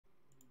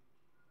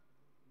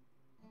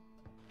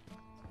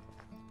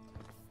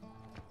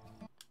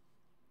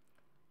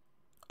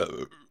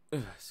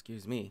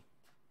Excuse me.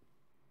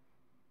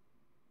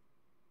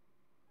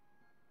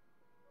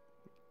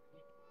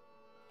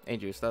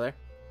 Angel, you still there?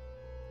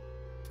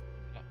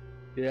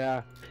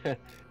 Yeah.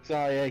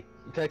 Sorry, I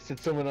texted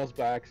someone else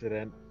by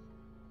accident.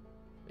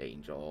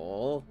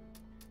 Angel.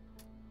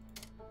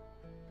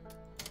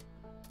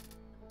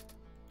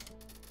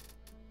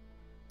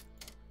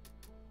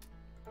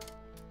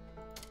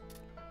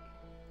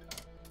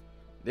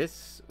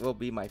 This will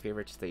be my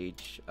favorite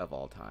stage of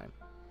all time.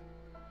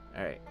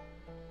 Alright.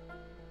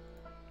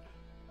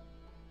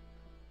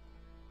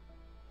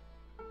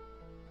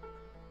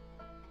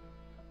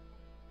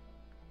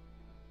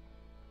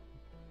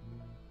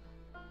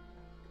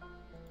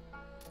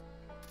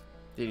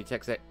 Did you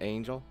text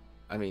Angel?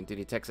 I mean, did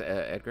you text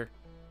Edgar?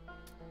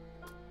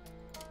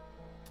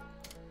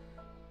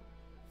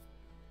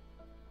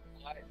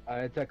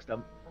 I text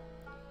them.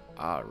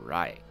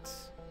 Alright.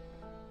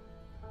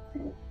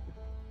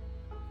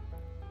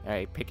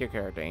 Alright, pick your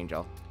character,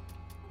 Angel.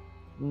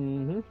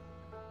 Mm-hmm.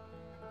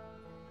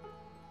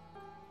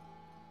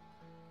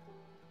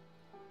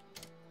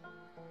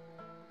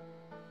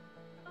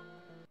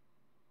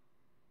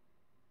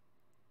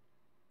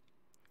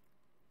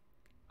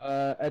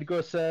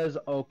 Edgar says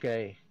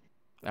okay.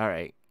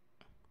 Alright.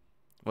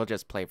 We'll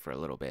just play for a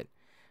little bit.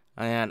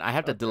 And I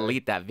have to Okay.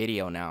 delete that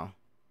video now.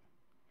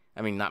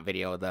 I mean, not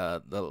video,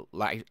 the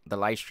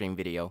live stream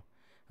video,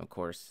 of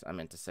course, I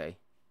meant to say.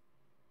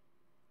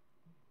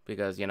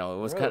 Because, you know,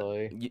 it was kind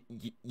Really?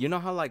 of, you know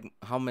how, like,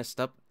 how messed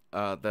up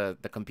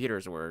the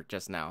computers were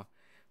just now?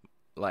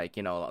 Like,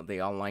 you know, the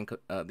online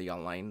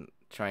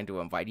trying to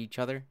invite each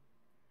other?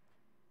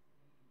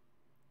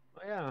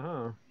 Oh, yeah,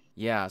 huh?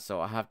 Yeah,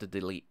 so I have to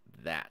delete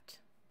that.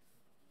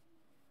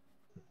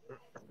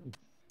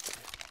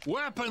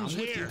 Weapons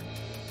here.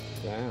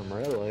 Damn,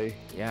 really?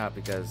 Yeah,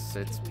 because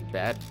it's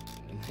bad.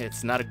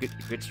 It's not a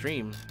good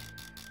stream.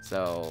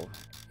 So,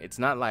 it's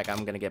not like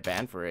I'm gonna get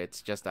banned for it.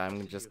 It's just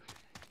I'm just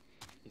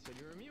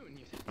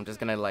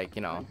gonna, like,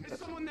 you know,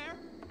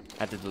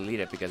 have to delete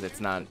it because it's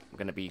not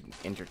gonna be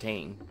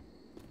entertaining.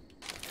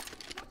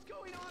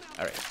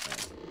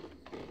 Alright.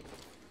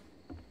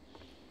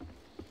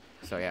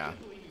 So yeah.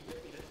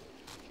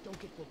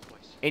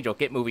 Angel,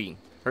 get moving.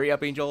 Hurry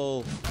up,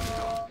 Angel.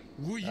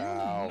 Will you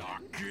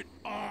knock it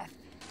off?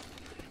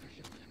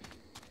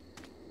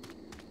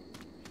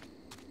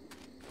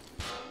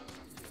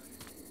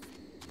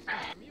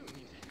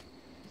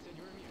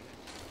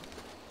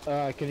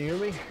 Can you hear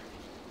me?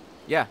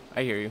 Yeah,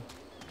 I hear you.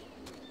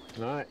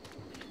 Alright.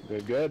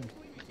 Good, good.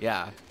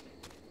 Yeah.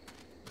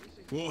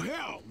 Well,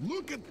 hell,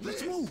 look at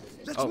this. Let's move.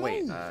 Let's Oh move.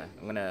 wait,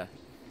 I'm gonna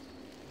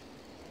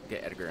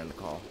get Edgar in the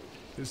call.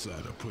 This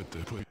ought to put.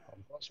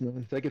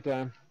 Man, take your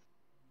time.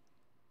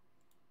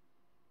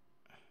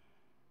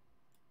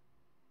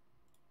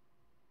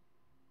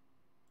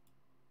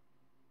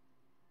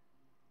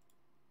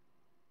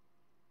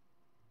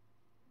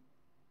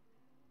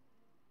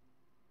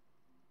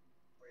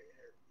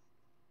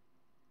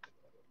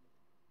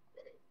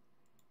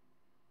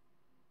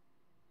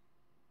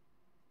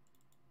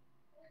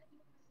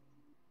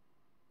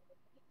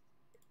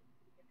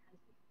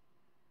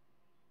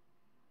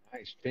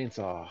 Nice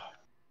chainsaw.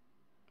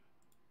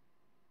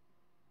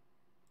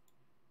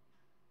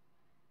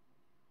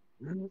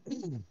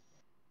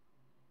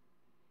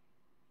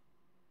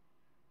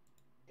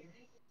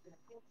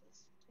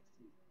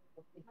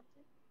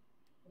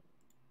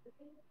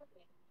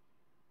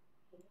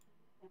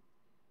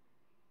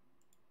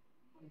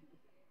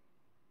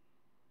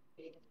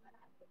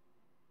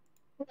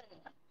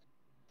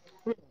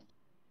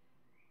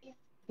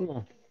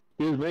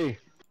 Excuse me.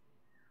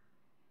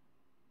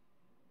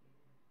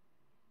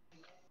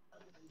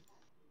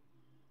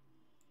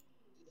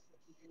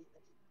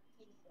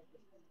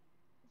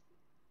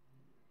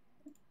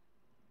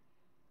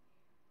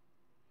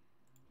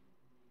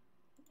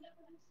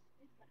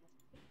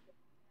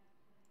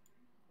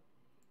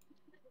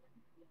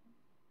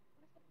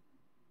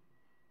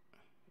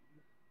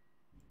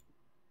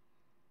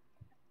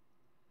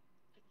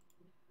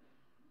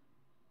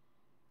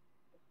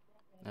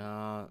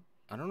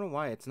 I don't know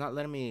why it's not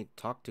letting me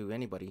talk to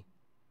anybody.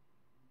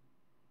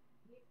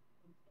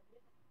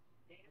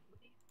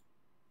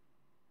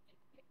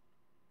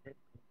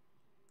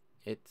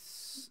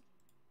 It's...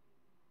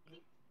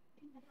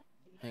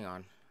 Hang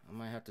on. I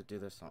might have to do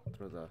this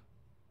through the...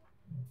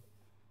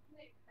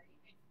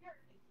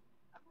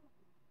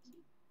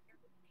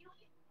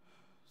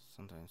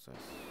 Sometimes I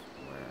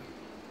swear.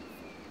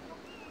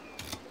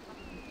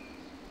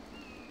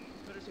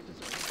 Better safe than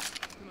sorry.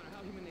 No matter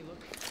how human they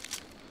look,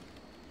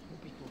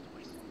 won't be fooled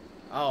twice.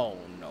 Oh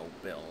no,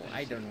 Bill.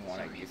 I don't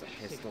want to use a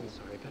pistol.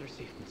 Sorry, better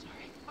safe than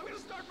sorry. I'm gonna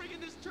start ringing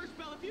this church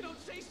bell if you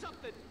don't say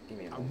something. Give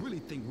me a I moment. really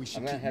think we should.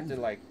 I'm gonna keep have to,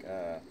 moving. like,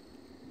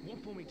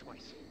 Won't fool me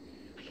twice.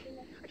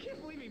 I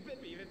can't believe he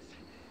bit me. It's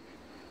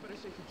better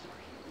safe than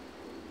sorry.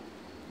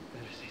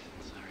 Better safe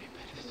than sorry.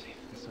 Better safe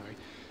than sorry.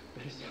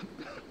 Better safe.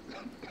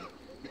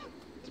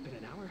 It's been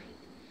an hour.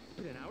 It's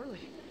been an hour.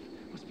 Like,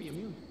 must be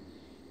immune.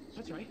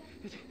 That's right.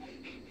 It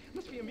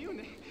must be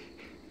immune.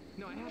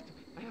 No, I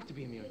have to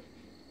be immune.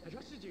 I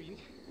trusted you. You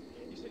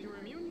said you were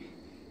immune?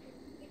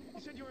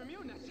 You said you were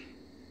immune, that's...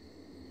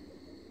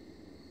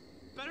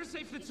 Better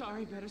safe than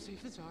sorry, better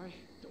safe than sorry.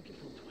 Don't get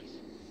fooled twice.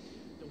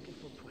 Don't get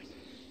fooled twice.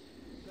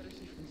 Better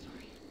safe than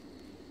sorry.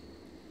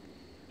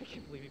 I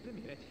can't believe he bit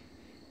me, that...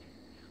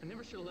 I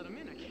never should have let him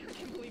in. I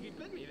can't believe he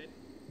bit me, that...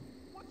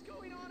 What's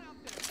going on out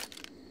there?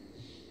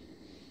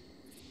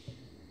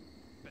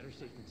 Better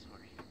safe than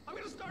sorry. I'm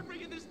gonna start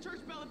ringing this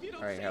church bell if you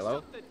don't say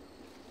hello? something.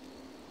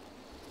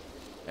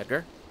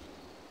 Edgar?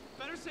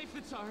 Better safe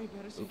than sorry,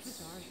 better safe than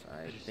sorry.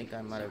 I Better think safe I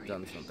than might have sorry,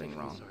 done better something safe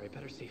than wrong. Sorry,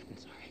 better safe than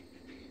sorry.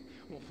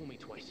 Won't fool me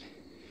twice.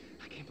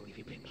 I can't believe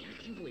he bit me.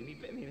 I can't believe he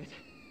bit me.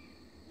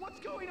 What's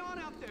going on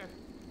out there?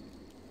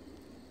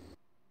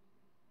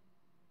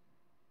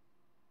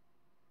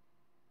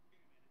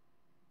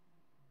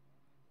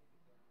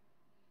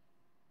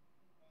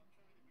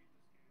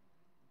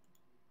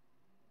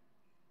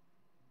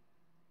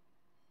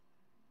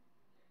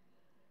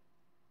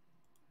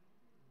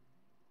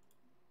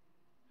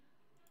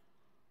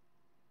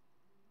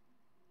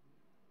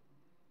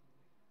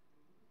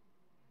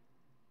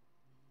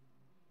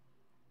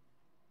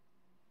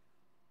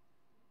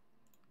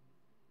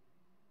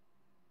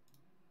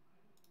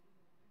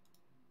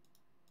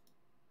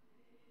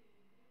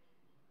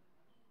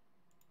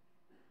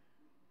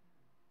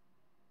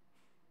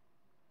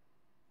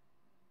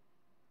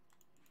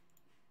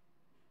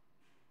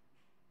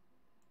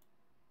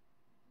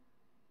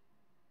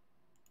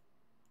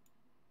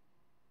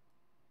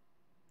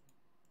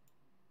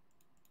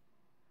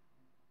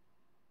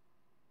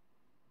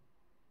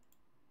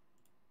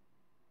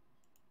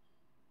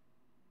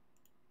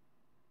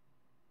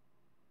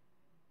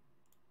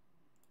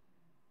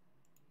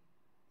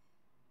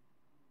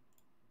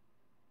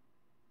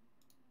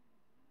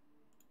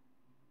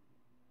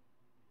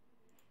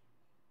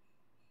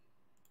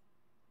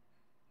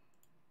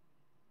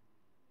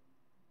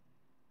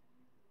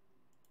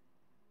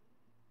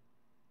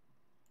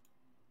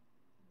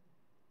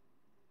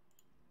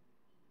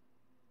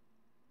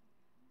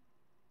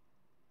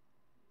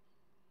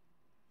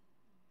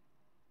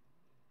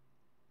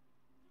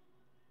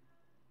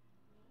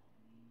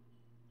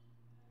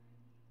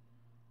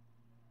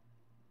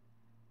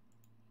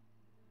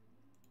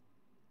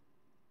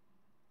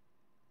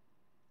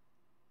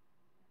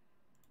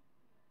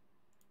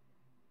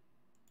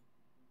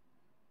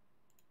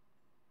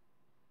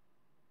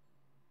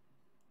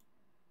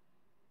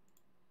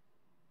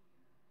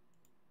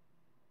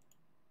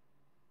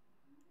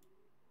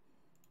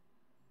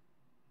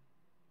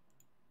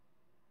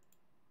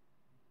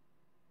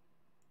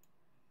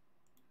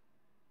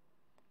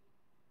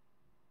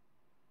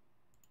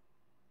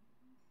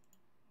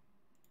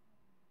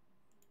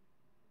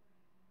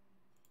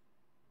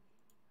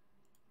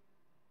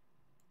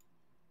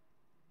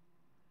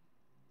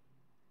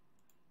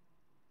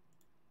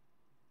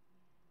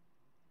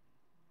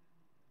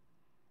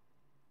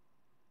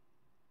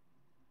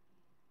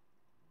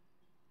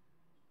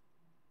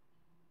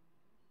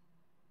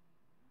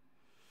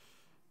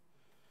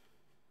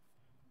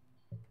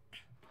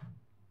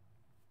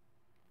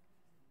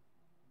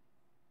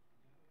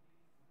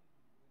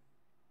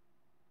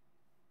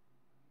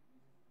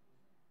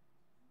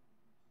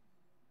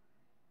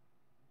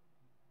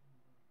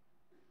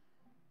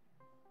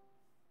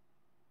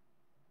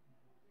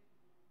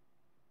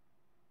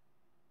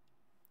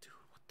 Dude,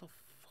 what the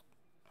fuck?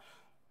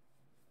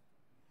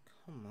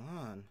 Come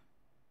on.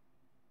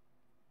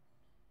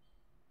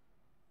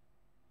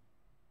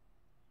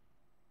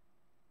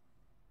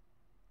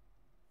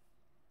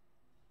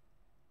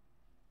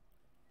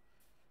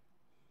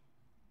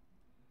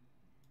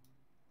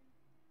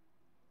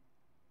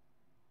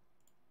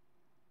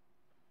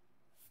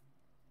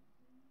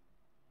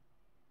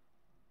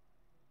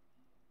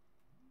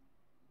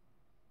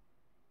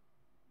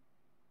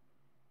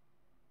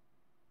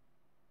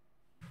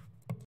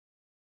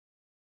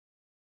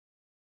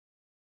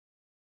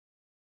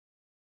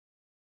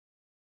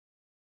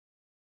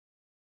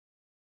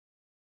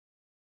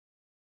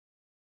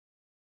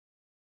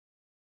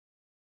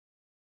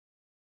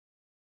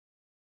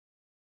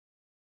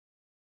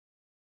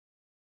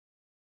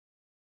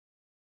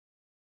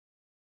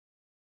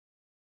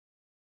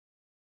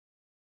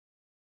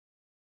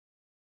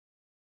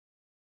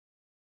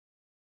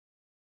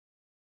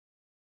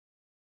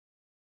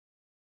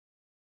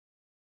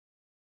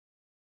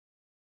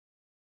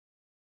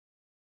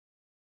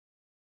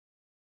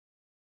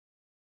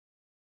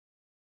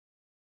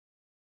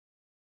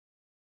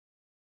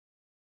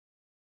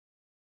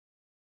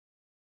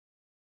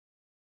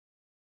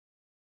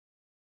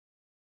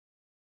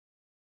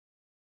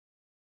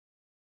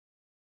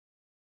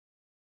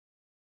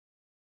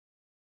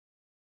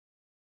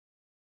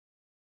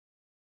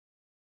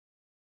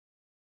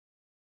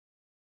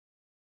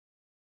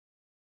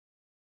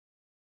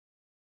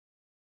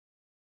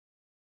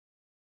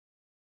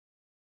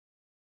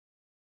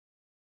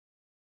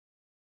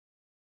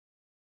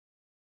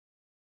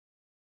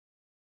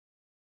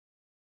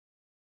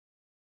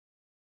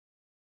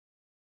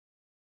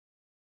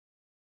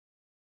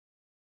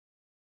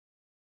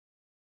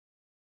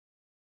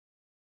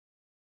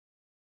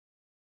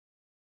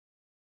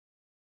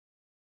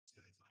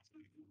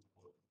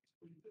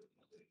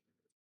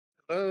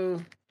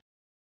 Oh,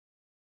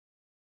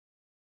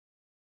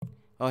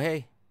 Oh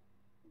hey.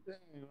 hey,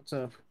 what's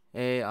up?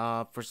 Hey,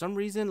 for some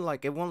reason,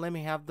 like it won't let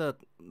me have the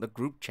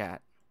group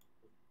chat.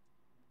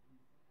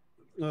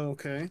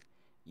 Okay.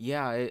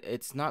 Yeah,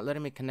 it's not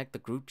letting me connect the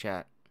group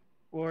chat.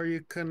 Or are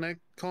you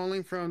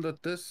calling from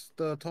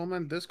the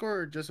Tallman Discord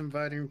or just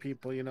inviting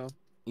people, you know?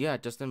 Yeah,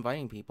 just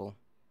inviting people.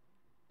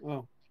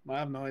 Oh, I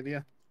have no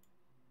idea.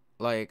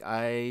 Like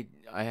I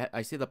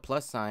see the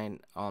plus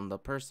sign on the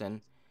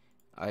person.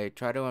 I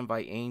try to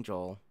invite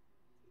Angel,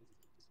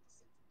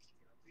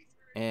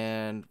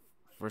 and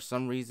for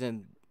some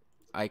reason,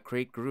 I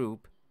create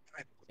group,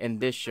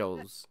 and this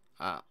shows.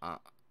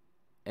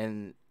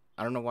 And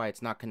I don't know why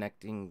it's not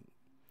connecting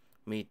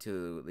me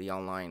to the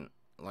online.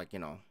 Like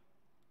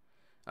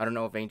I don't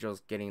know if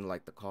Angel's getting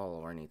like the call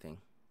or anything.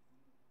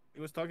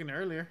 He was talking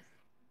earlier.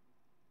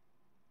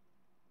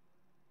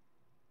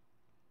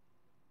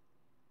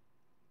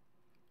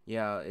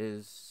 Yeah,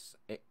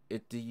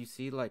 do you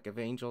see like if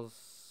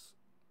Angel's?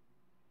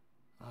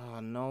 Oh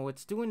no,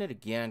 it's doing it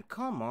again.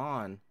 Come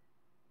on.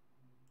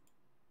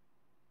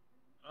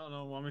 I don't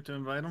know. Want me to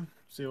invite him?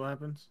 See what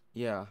happens?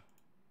 Yeah.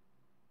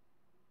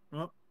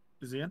 Oh,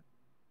 is he in?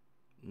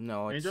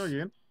 No, it's Angel,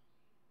 you in?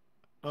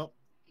 Oh.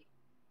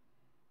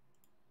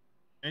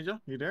 Angel,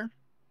 you there?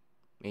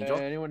 Angel.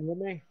 Hey, anyone hear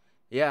me?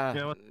 Yeah,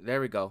 Yeah, there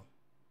we go.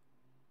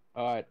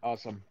 All right,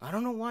 awesome. I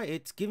don't know why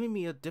it's giving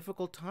me a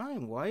difficult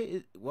time.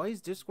 Why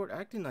is Discord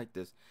acting like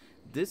this?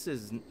 This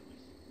is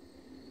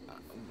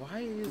why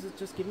is it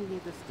just giving me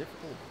this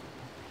difficult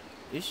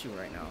issue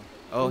right now?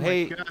 Oh,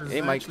 hey, my God, does hey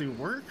that Mike. actually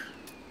work?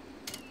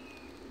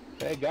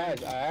 Hey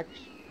guys, I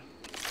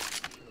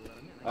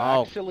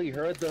Oh. actually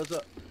heard those.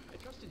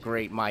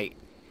 Great, my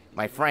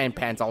frying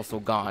pan's also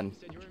gone.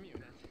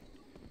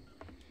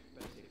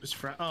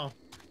 Oh,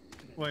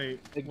 wait.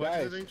 Hey, What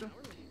is guys. it, Angel?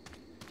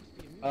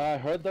 I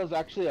heard there's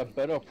actually a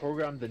better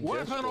program than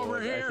Weapon Discord. over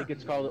I here. think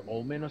it's called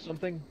Omen or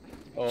something.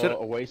 Or Should-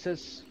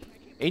 Oasis.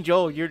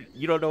 Angel,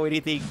 you don't know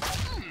anything.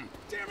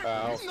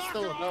 No,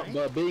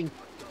 but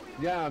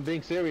I'm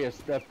being serious.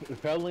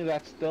 Apparently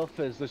that stuff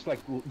is just like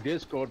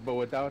Discord, but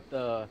without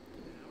the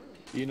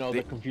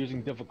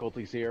confusing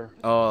difficulties here.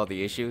 Oh,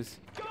 the issues.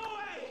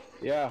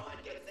 Yeah.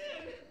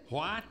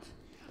 What?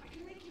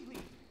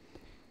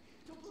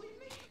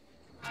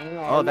 I don't know,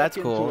 Oh, I'll that's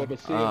look into cool. it to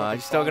see if I Are can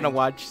you still gonna find-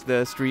 watch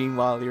the stream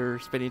while you're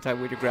spending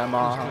time with your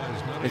grandma,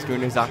 Miss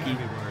Nizaki?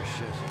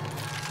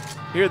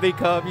 Here they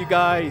come, you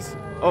guys.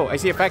 Oh, I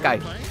see a fat guy.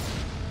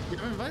 You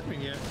don't invite me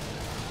yet.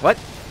 What?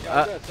 I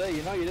was gonna say,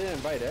 you didn't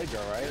invite Edgar,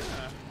 right?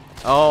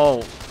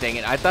 Oh, dang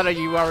it. I thought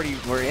you already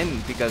were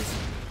in because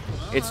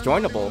it's I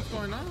don't know joinable. What's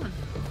going on?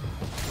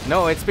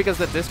 No, it's because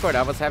the Discord.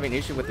 I was having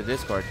issue with the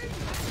Discord. Yeah,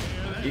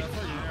 that's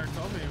what you never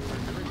told me we were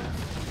doing this.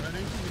 Right,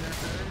 Angel? You never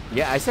said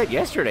Yeah, I said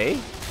yesterday.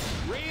 yesterday.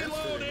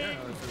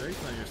 Yeah, today's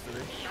not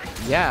yesterday.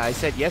 Yeah, I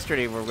said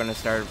yesterday we're gonna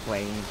start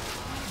playing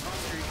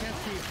Oscar, you can't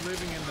keep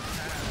living in the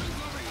past.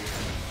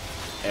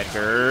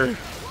 Edgar.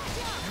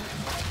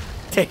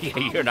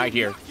 You're not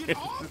here.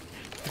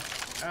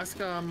 Ask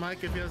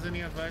Mike if he has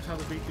any advice how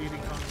to beat Diddy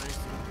Kong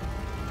Racing.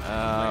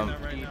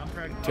 Right now.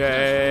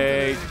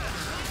 Take.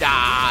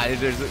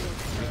 There's a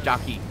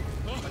jockey.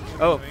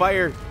 Oh,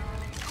 fire.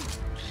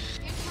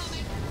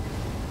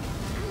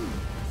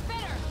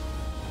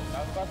 I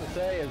was about to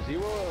say, if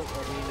Zero.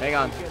 Hang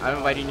on, I'm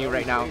inviting you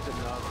right now. She's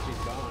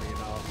gone,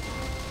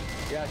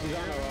 Yeah, she's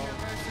on her own.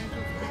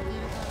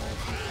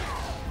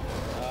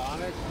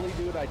 Honestly,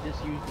 dude, I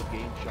just used the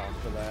Game Shark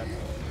for that.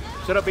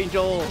 Shut up,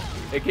 Angel.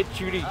 It gets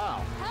shooting. Ow,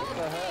 what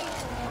the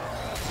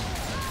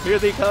hell? Here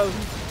they come.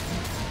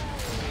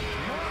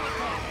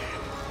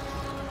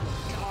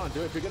 Come on,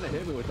 dude, if you're gonna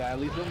hit me with that, at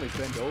least let me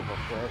bend over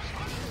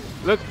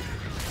first. Look.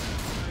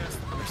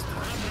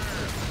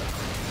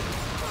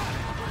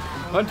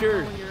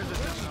 Hunter.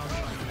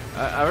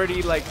 I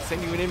already like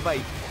sent you an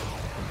invite.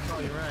 Oh,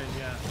 you're right,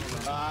 yeah.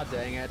 Ah,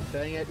 dang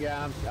it,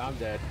 yeah, I'm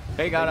dead.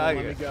 Hey, God,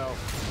 Let me go.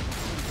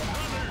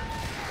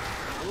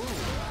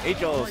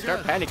 Angel,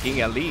 start panicking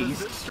at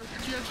least. This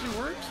strategy actually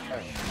works?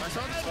 I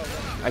saw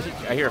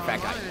this. I hear a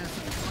fat guy. It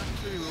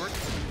actually works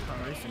for Diddy Kong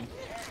Racing.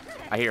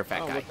 I hear a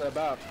fat Oh, guy. what's that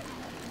about?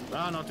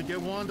 I don't know, to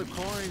get one of the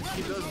coins,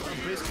 he does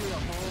basically a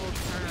whole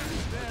turn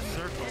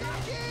circle.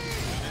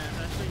 And it's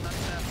actually not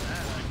that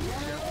bad.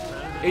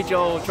 Like,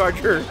 Angel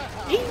Charger.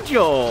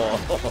 Angel.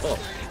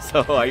 So,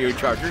 are you a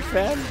Chargers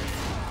fan?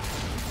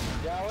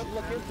 Yeah, let's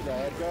look into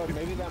that, Edgar.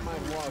 Maybe that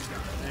might work.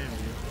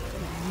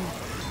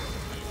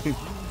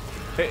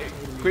 Hey,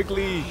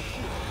 quickly.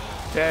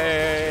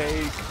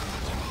 Take.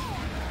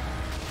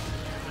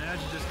 I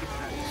should just keep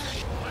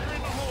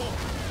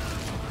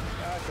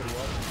That could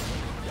work.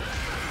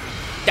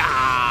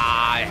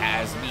 It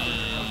has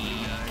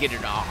me. Get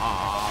it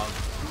off.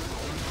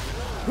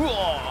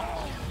 Whoa.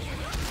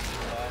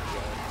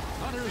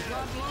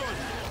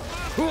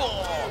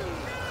 Whoa.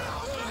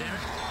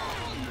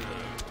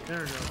 There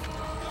we go.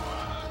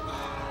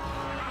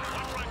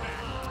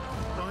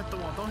 Don't hit the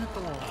wall, don't hit the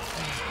wall. Don't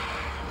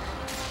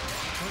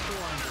hit the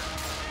wall.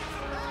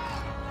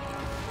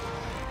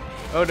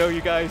 Oh no,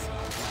 you guys.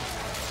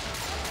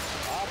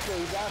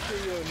 He's after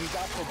you, and he's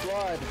out for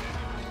blood.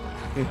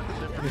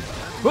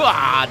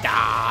 Ah,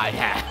 that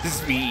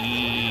has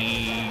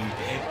me.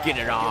 Get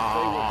it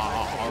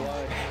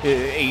off.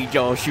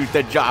 Angel, shoot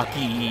the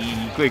jockey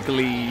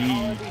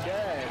quickly.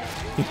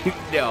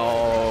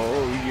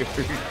 No, you're.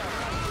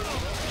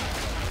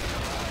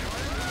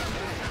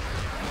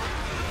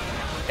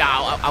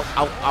 Ow, ow,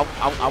 ow, ow,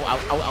 ow, ow, ow,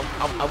 ow,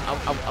 ow, ow,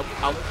 ow, ow,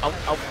 ow, ow,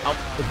 ow,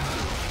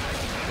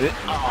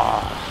 ow,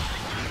 ow.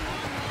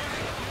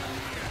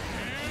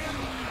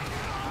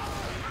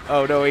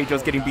 Oh no,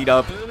 Angel's getting beat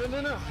up.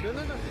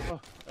 No.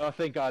 Oh,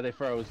 thank God they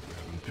froze.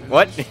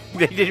 What?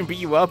 They didn't beat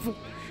you up?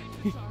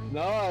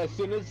 No, as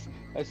soon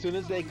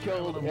as they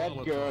killed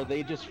Edgar,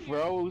 they just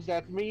froze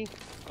at me.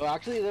 Well,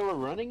 actually, they were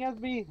running at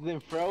me, then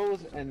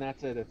froze, and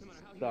that's it. It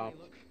stopped.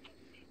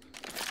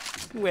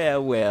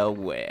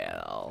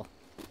 Well.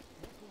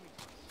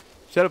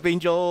 Shut up,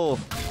 Angel.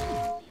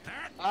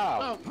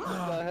 Ow! What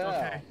the hell?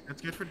 Okay,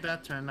 that's good for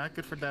that turn. Not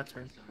good for that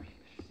turn.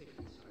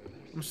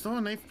 I'm still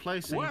in 8th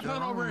place. Angel.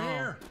 Weapon over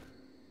here.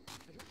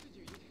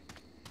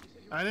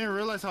 I didn't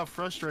realize how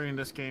frustrating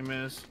this game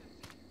is.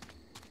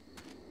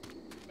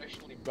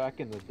 Especially back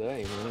in the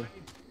day, man.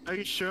 Are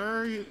you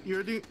sure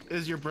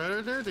is your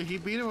brother there? Did he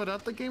beat it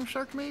without the Game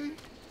Shark, maybe?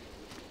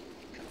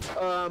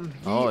 I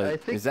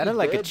think is that he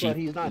like a did, but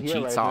he's not here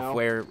cheat right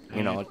software,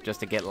 you know, just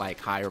to get like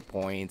higher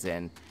points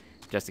and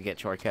just to get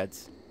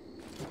shortcuts?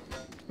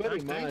 Now. I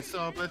Pretty think much.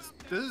 so, but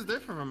this is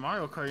different from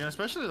Mario Kart, you know,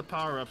 especially the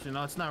power-ups, you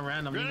know, it's not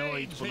random, you know what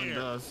each one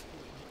does.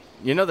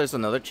 You know, there's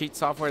another cheat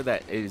software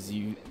that is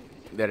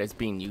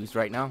being used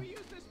right now.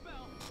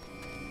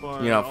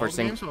 For You know, for old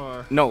games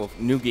or... No,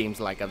 new games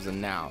like as of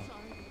now.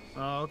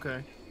 Oh,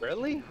 okay.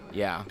 Really?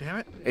 Yeah, Damn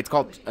it. it's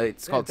called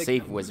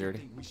Save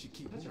Wizard.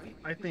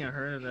 I think I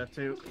heard of that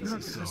too.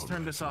 Let's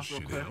turn this off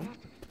real quick.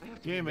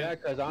 Yeah, man. Yeah,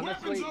 because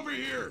honestly, Weapons over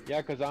here.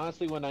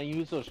 when I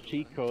use those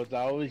cheat codes,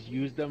 I always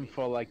use them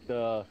for like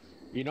the,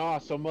 you know how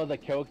some of the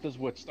characters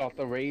would start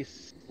the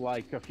race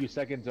like a few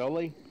seconds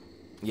early?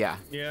 Yeah.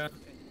 Yeah.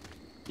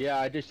 Yeah,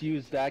 I just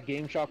use that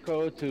Game Shark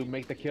code to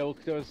make the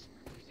characters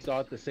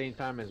start at the same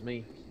time as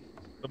me.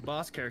 The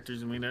boss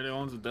characters, I mean, they're the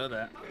ones who do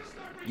that.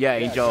 Yeah,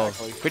 Angel,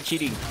 exactly. quit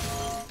cheating.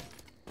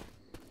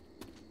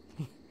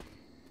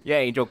 Yeah,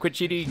 Angel, quit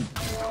cheating.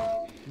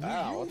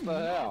 Ow, what the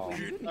hell?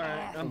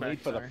 Alright, I'm Wait back.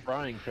 for the Sorry.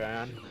 frying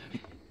pan.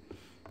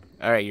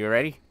 All right, you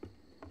ready?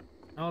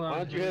 Hold on. Why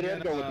don't you hit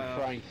Edgar with the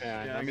frying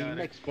pan? yeah, I I mean, got he it.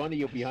 makes fun of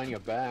you behind your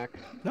back.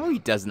 No, he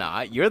does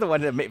not. You're the one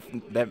that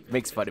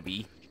makes fun of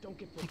me.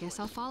 I guess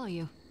I'll follow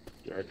you.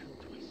 Jerk.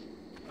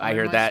 I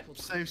heard that.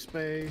 Safe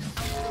space.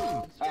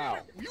 Ow.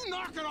 You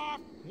knock it off.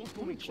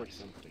 Let me check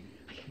something.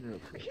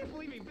 I can't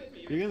believe he bit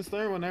me. You can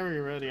start whenever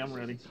you're ready. I'm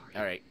ready.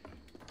 All right.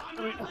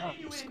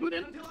 Scoot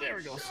in. There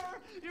we go.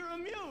 You're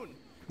immune.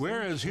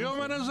 We're as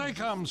human as they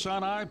come,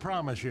 son. I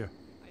promise you.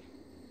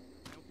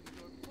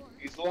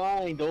 He's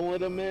lying, don't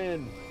let him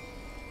in.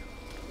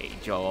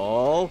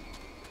 Angel.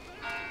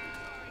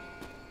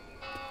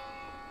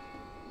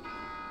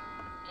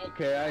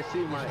 Okay, I see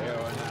my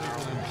arrow now.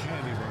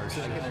 Candy bars.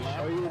 I'm gonna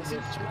show you this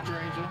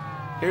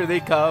Here they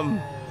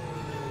come.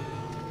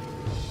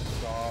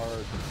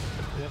 guard.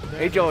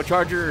 Angel,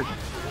 Charger.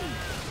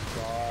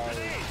 Guard.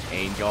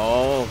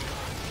 Angel. Angel,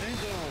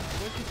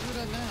 what you do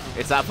that now?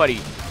 It's not funny.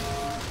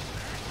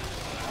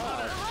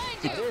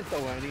 I didn't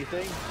throw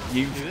anything.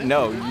 You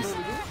no. You, Walker.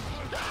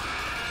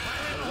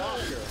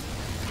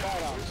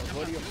 Shout out.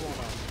 What do you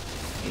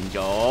want?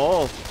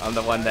 Angel. I'm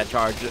the one that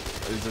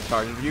is in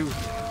charge of you.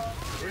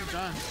 Where's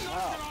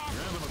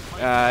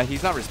John?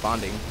 He's not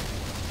responding. You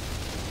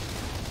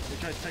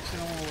tried texting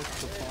him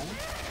with the phone?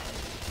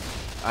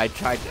 I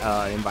tried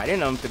inviting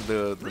him to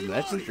the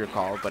messenger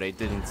call, but it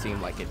didn't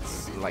seem like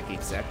it's like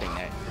accepting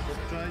it.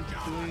 Try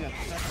doing a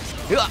text.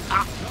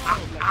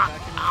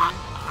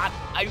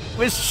 I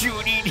was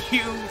shooting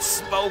you,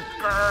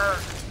 smoker.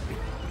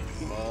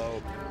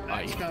 Oh,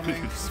 Are It's you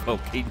coming.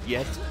 smoking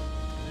yet?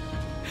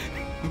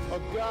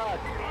 oh God!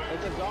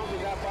 It's a zombie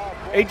that far.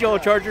 Angel,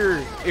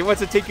 Charger. It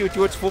wants to take you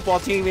to its football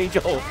team,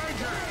 Angel. Whoa,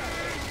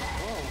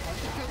 how'd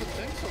you kill the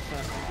thing so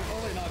fast?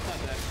 Oh, wait, no, it's not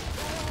that.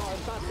 Oh,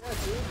 it's not dead,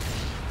 dude.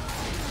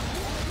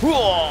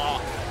 Whoa!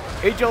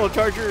 Angel,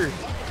 Charger.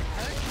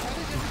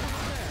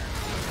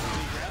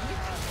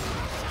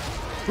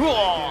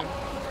 Whoa!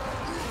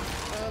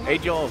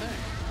 Angel,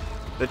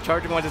 the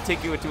Charger wants to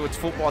take you into its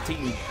football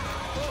team.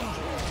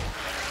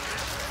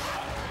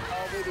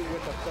 Already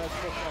with the best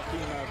football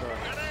team ever.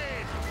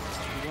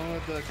 You're going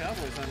with the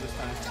Cowboys on this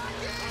time.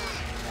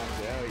 How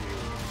dare you?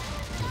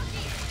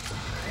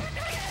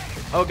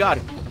 Oh God.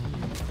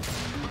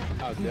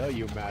 How dare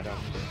you, madam?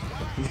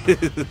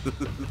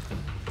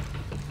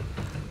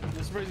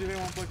 I'm surprised you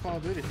didn't want to play Call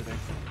of Duty today.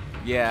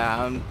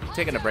 Yeah, I'm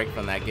taking a break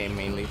from that game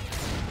mainly.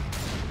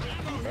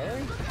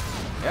 Really?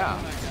 Yeah.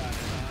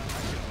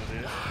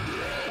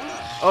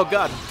 Oh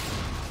God.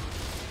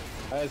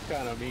 That's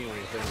kind of mean when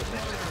you think about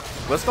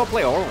it. Let's go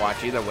play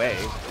Overwatch either way.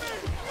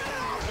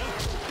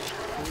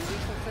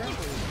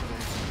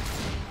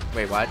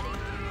 Wait, what?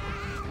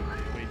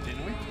 Wait,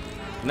 didn't we?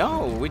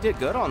 No, we did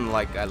good on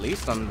like at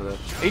least on the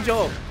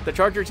Angel. The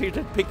Charger's here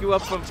to pick you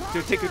up from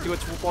to take you to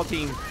its football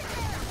team.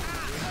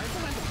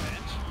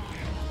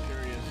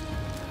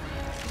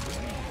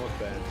 What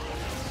bench?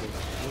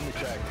 Let me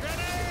check.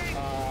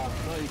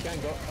 No, you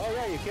can't go. Oh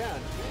yeah, you can.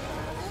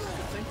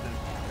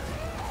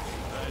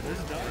 There's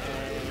a dog.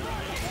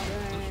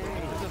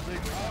 There's a big.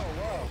 Oh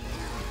whoa.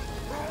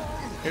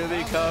 Here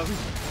they come.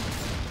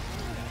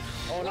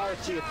 Oh no,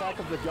 it's the attack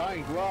of the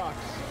giant rocks.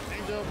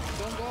 Angel,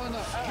 don't go in the.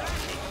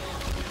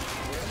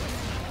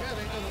 Yeah,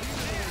 Angel, leave it.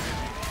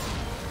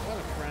 What a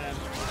friend.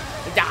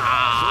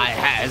 Die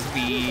has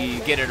me.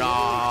 Get it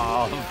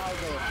off.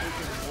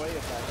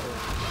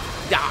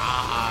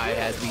 Die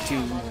has me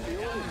too.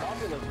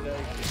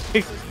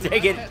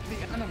 Take it. The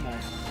animal.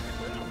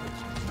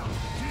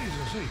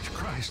 Jesus H.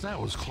 Christ, that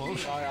was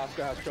close. Oh, yeah,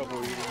 Oscar has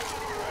trouble eating.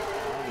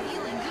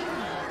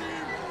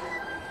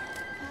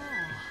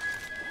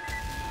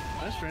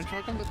 That's strange.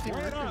 How come the team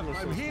Wait up, record was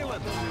so I'm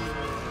healing.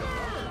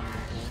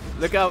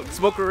 Look out,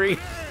 Smokery.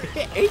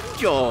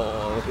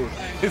 Angel.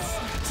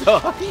 So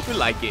how do you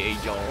like it,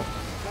 Angel?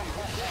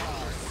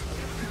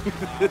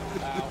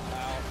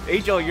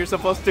 Angel, you're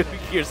supposed to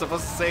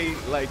say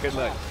like,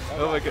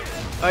 oh my god,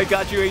 I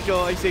got you,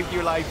 Angel. I saved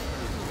your life.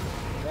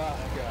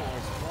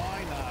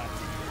 Why not?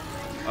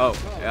 Oh,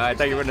 yeah, I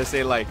thought you were gonna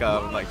say like,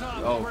 oh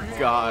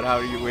god, how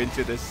are you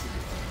into this?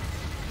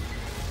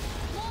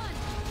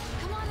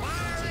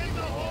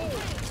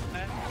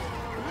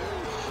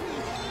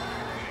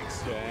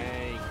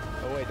 Dang.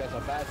 Oh wait, that's a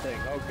bad thing.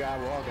 Oh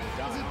god, we're all gonna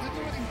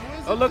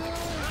die. Oh look,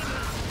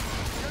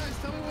 Guys,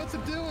 tell me what's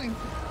it doing?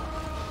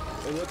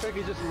 It looks like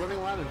he's just running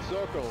around in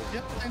circles.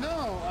 Yeah, I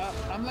know.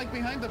 I'm like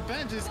behind the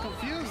bench. He's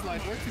confused.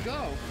 Like, where to go?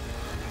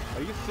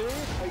 Are you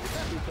serious? Are you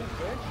serious? The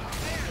bench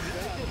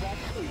is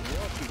actually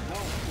working. No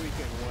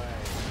freaking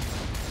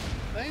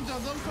way. Angel,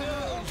 don't come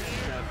out.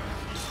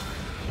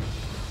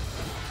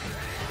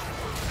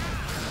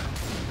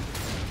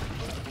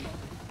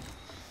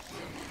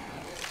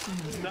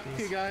 Stuck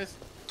you guys.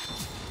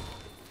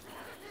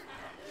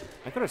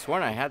 I could have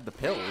sworn I had the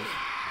pills.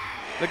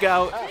 Look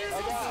out.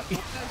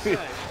 Get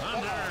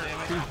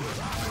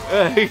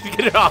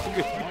it off.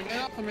 Don't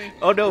get off of me.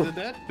 Oh no, Is it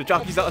dead? the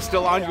jockey's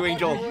still on you,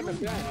 Angel.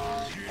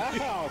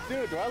 Ow,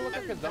 dude, do I look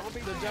like a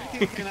zombie? The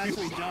jockey can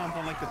actually jump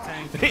on like the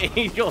tank.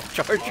 Angel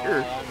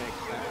Charger. That makes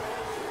sense.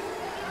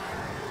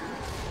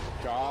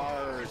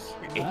 Jars.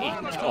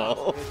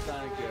 Angel. This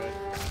sounded good.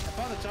 I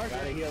found a charger.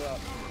 Gotta heal up.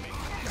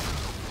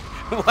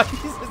 Why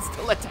is it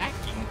still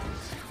attacking?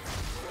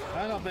 I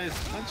don't know, but it's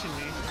punching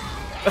me.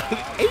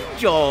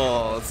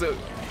 Angel. So,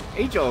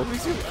 Angel,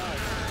 who's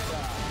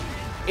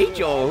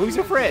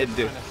your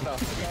friend?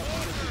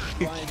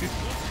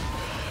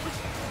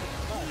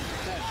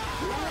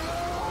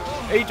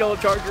 Angel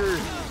Charger.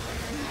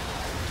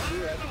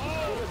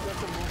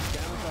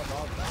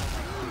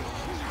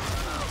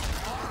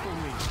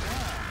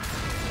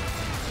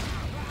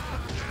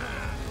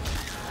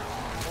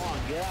 Come on,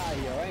 get out of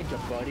here, ain't you,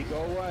 buddy?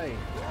 Go away.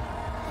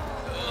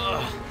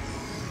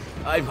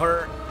 I'm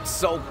hurt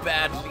so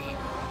badly.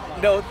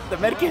 No, the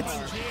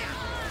medkits.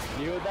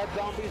 Dude, that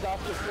zombie's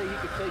off to say he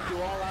could take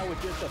you all out with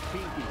just a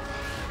pinky.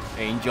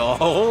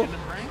 Angel. In the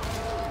brain?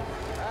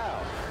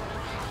 Ow.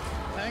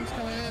 Tanks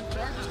coming in.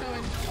 Charger's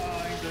coming.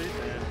 Oh, Angel, you're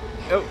dead.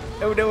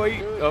 Oh no,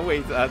 wait. Oh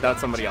wait, that's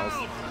somebody else.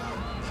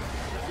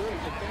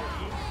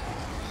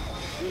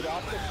 Dude,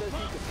 Oscar says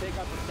he could take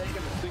out the tank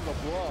in a single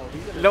blow.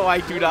 He's gonna No, I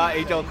do not.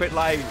 Angel, quit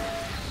lying.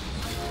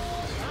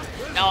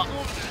 No.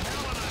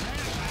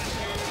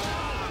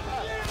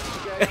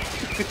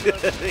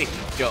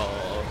 Angel.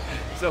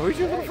 So who's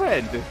your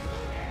friend?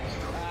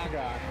 Ah,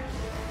 God.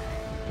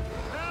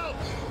 Ow.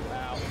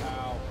 Ow,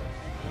 ow.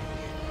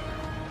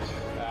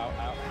 Ow,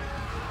 ow.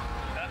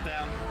 Not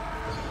down.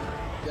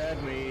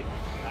 Dead meat.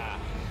 Ah.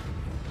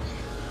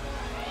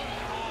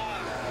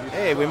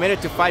 Hey, we made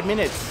it to 5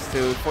 minutes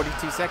to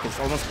 42 seconds,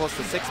 almost close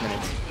to 6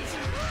 minutes. You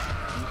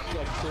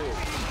suck too.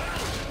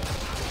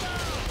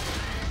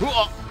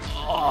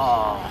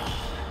 Oh.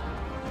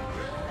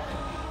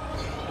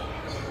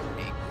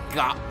 It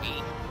got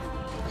me.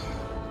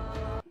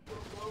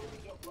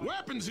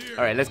 Weapons here.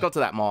 All right, let's go to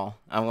that mall.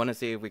 I want to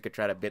see if we could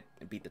try to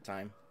beat the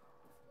time.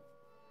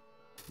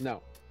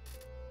 No.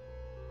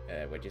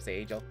 What'd you say,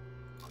 Angel?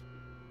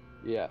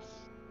 Yes.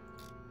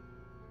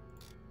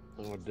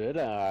 Or did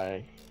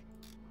I?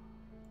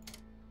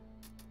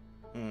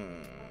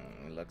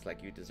 Looks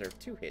like you deserve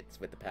 2 hits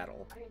with the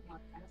paddle.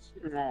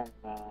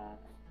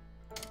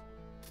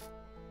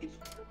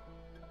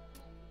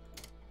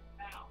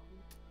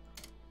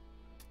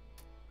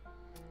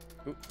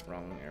 Oop,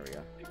 wrong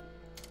area.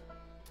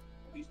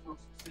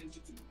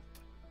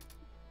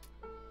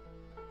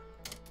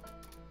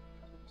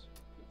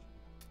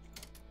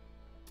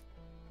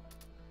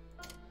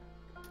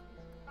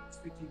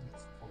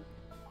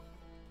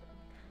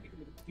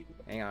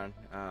 Hang on,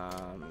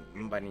 I'm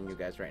inviting you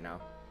guys right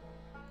now.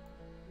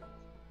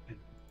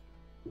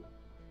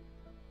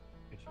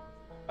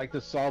 Like to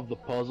solve the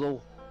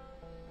puzzle?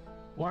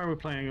 Why are we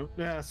playing?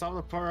 Yeah, solve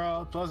the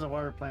puzzle.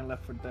 Why are we playing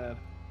Left 4 Dead?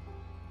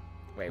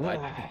 Wait,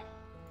 what?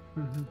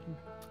 Do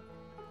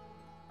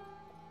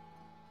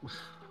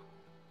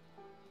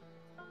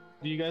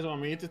you guys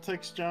want me to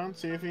text John,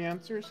 see if he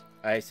answers?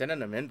 I sent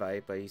him an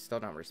invite, but he's still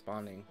not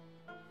responding.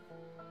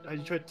 Have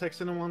you tried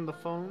texting him on the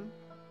phone?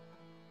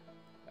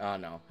 Oh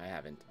no, I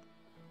haven't.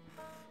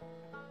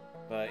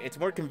 But it's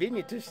more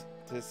convenient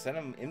to send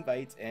him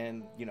invites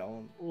and, you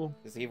know, Well,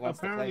 to see if he wants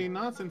to play. apparently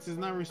not, since he's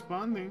not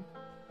responding.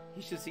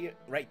 He should see it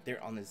right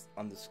there on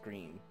the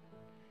screen.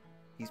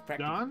 He's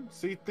practicing. John,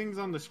 see things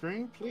on the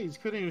screen? Please,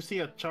 couldn't even see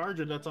a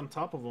charger that's on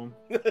top of him.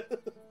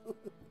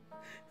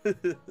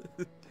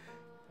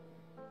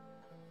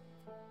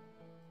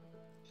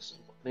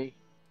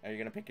 Are you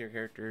gonna pick your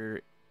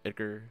character,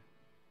 Edgar?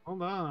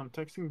 Hold on, I'm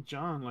texting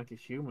John like a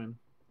human.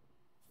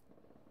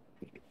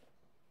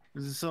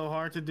 Is it so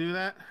hard to do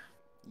that?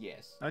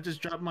 Yes. I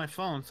just dropped my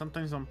phone,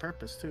 sometimes on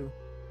purpose too.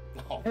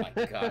 Oh my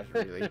gosh,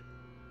 really?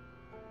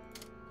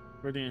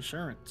 For the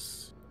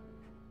insurance.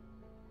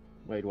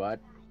 Wait, what?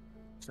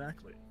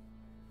 Exactly.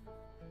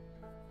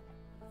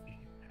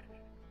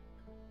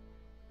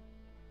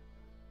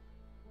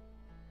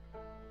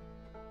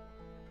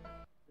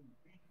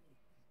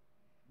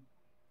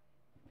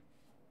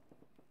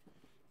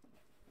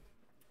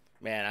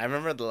 Man, I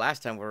remember the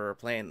last time we were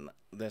playing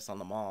this on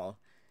the mall,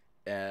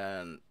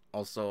 and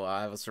also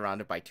I was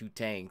surrounded by 2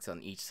 tanks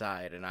on each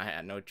side, and I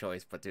had no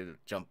choice but to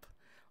jump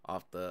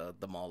off the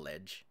mall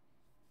ledge.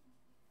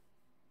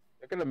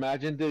 I can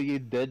imagine that you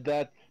did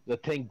that. The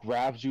tank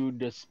grabs you and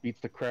just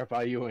beats the crap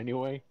out of you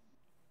anyway.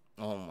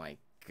 Oh my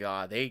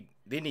god, they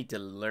need to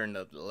learn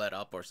to let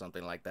up or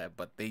something like that,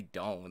 but they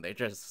don't. They're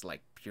just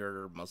like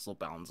pure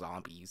muscle-bound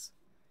zombies.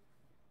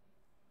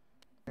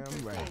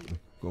 I'm right.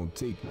 Gonna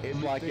take It's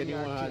like everything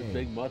anyone I has can.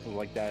 big muscles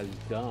like that is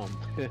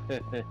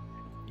dumb.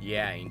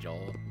 Yeah, Angel,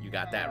 you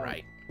got that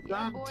right.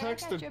 John boy, I got your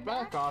texted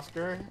back, back.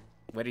 Oscar.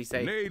 What did he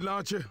say? Grenade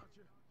launcher.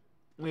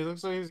 He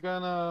looks like he's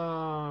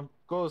gonna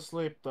go to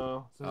sleep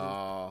though,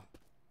 Oh,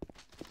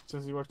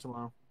 since he works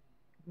tomorrow.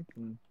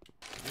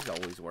 he's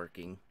always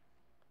working.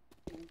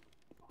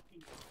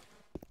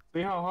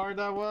 See how hard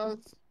that was,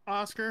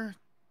 Oscar?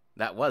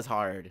 That was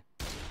hard.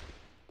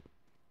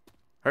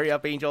 Hurry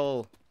up,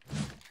 Angel.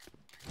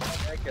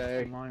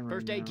 Okay.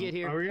 First aid kit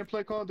here. Are we gonna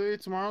play Call of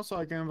Duty tomorrow so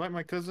I can invite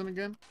my cousin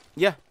again?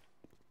 Yeah.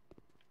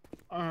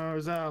 Or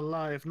is that a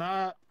lie? If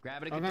not,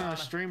 Grab it, I'm gonna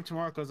stream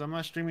tomorrow because I'm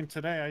not streaming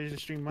today. I usually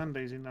stream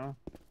Mondays, you know.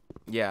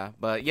 Yeah,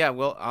 but yeah,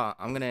 well,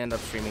 I'm gonna end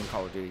up streaming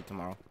Call of Duty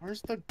tomorrow.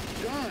 Where's the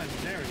gun?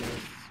 There it is.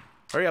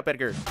 Hurry up,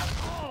 Edgar.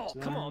 Oh,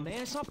 come on,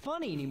 man. It's not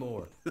funny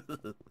anymore.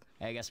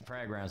 Hey, I got some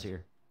frag rounds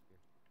here.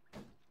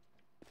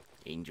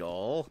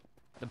 Angel,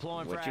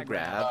 Deploying what'd frag you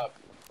grab? rounds.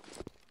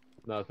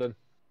 Nothing.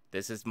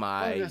 This is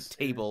my yes,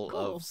 table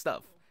cool. of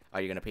stuff. Are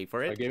you gonna pay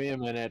for it? Give me a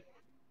minute.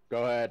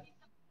 Go ahead.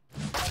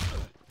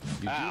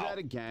 You Ow. do that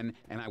again,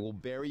 and I will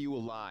bury you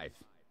alive.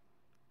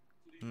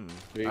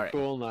 Be All right.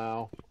 cool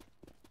now.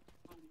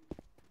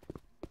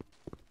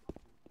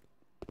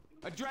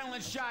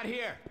 Adrenaline shot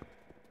here.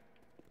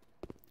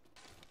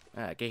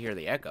 I can hear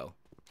the echo.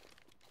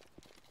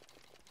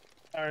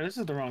 Alright, this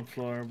is the wrong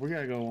floor. We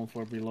gotta go one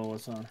floor below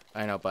us, huh?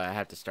 I know, but I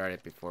have to start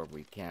it before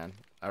we can.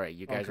 All right,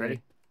 you guys Okay.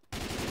 ready?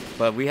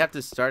 But we have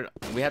to start.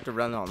 We have to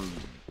run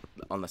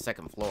on the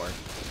second floor.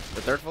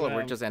 The third floor Yeah.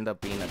 will just end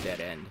up being a dead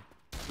end.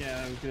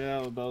 Yeah, we get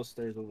out of those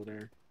stairs over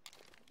there.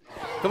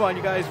 Come on,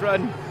 you guys,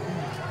 run!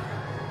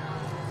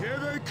 Here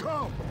they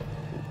come.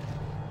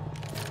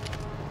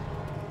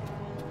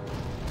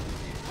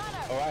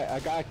 Alright, I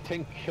got a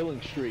 10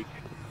 killing streak.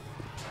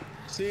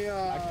 See,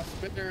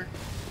 Spitter.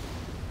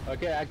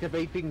 Okay,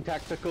 activating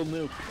tactical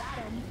nuke.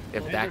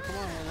 If Andrew, that, come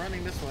on, we're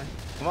running this way.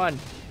 come on!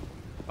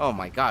 Oh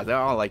my God, they're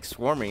all like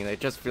swarming. It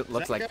just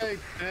looks Is like. that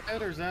guy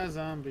dead or is that a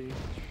zombie?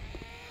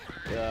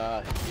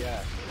 Yeah.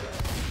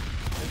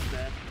 It's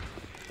dead.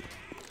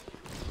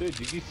 Dude,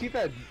 did you see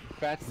that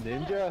fat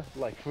ninja?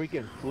 Like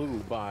freaking flew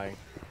by.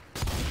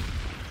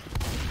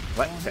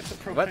 What? Don't hit the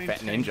What propane fat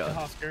tank, ninja?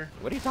 Oscar.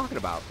 What are you talking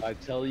about? I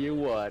tell you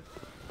what.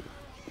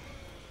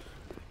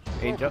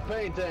 Angel,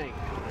 Propane tank.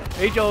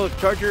 Angel,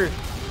 Charger.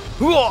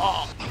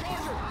 Hooah!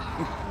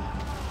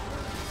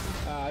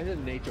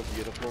 Isn't nature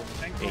beautiful?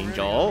 Tank already.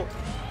 Angel.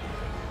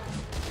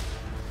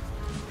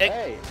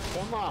 Hey,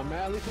 come on,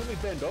 man. At least let me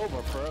bend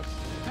over first.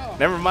 No,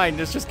 Never mind.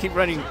 Let's just keep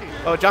running.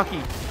 Oh, jockey.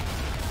 maybe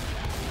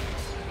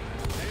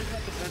it's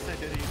not the best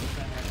idea to use the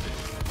gun right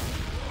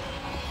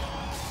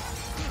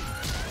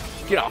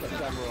Get off.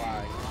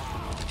 Samurai.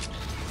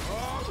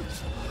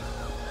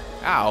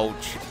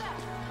 Ouch.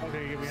 there.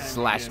 Okay, get behind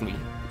Slashed again. me.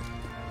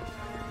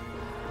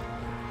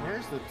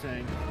 Where's the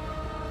tank?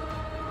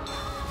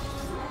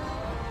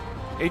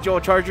 Angel,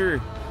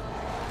 Charger.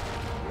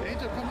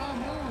 Angel, come on,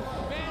 move!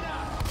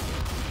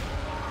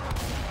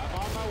 I'm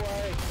on my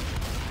way.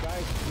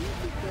 Guys,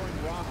 usually throwing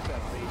rocks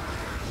at me.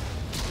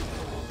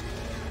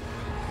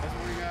 That's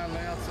where we gotta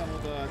lay out some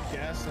of the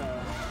gas,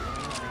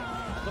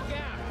 Look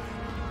out!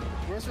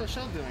 Where's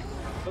Rochelle doing?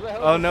 What the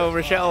hell Oh is no, this?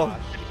 Rochelle.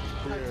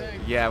 That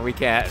tank. Yeah, we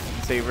can't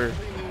save her.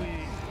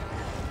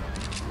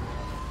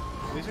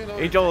 At least we know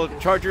Angel, where the tank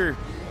is. Charger.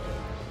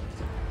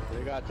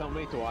 You gotta tell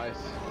me twice.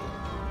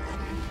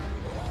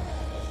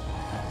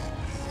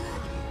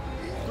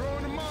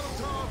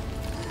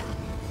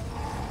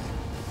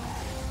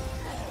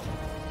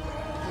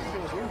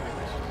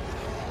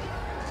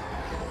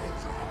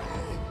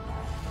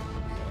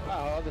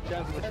 the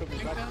chance of it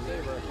coming back to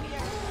save her.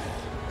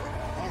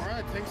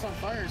 Alright, tank's on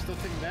fire, still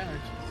taking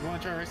damage. You wanna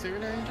try right saver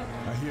there, Angel?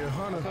 I hear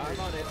Hunter. I'm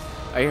on it.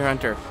 I hear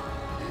Hunter.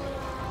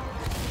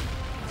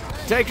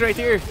 Tank's right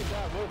here.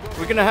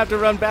 We're gonna have to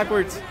run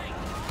backwards.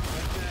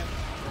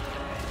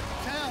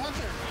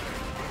 Hunter!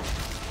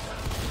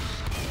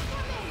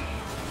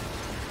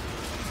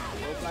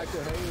 Go back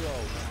to Halo.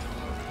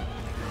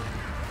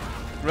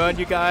 Run,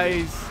 you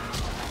guys.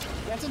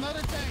 That's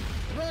another tank!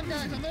 Run,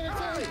 guys, another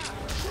tank!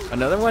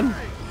 Another one?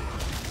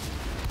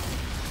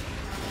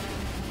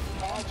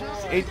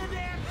 Eight. Oh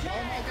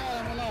my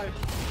god, I'm alive.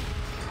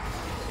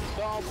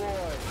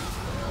 Starboy.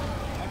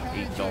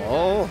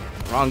 Angel.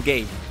 Wrong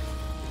game.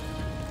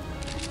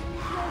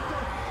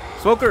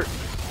 Smoker.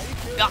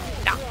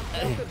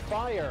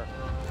 Fire.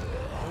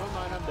 Never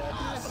mind, I'm dead.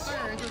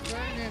 Fire, Angel's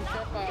trying to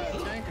trap a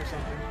tank or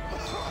something.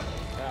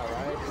 Yeah,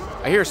 right.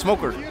 I hear a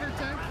smoker. Computer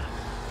tank.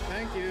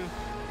 Thank you.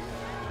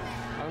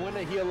 I'm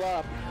gonna heal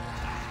up.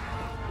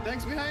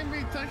 Tanks behind me,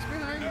 tanks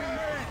behind me.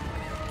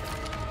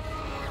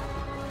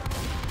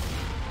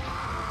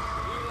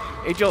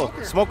 Angel,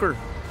 smoker.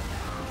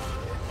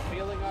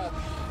 Healing up.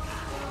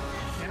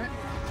 Damn it.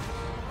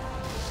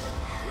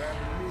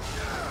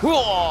 Whoa!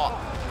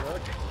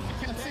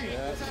 I can't see.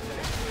 What's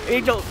happening?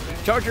 Angel,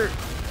 charger.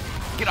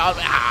 Get off.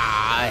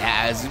 Ah, it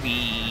has Tell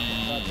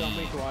me.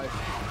 me twice.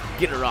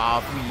 Get her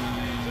off me.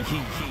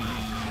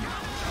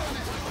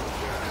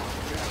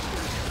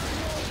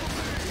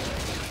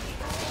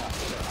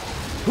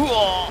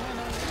 Whoa!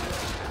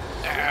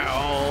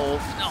 Ow.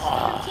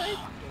 Oh.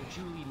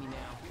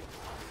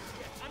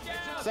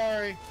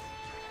 Sorry.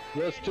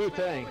 There's two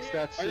tanks.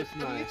 That's Are they just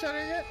killing nice. each other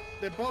yet?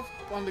 They're both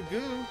on the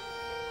goo.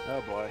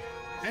 Oh boy.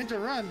 Angel,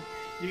 run.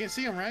 You can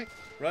see him, right?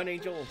 Run,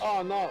 Angel.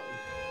 Oh no.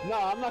 No,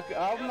 I'm not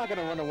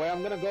gonna run away.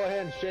 I'm gonna go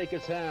ahead and shake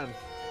his hand.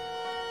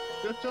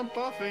 Just jump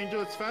off,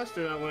 Angel. It's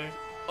faster that way.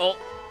 Oh.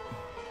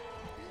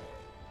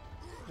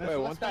 Wait,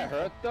 won't that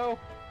hurt though?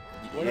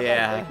 What if I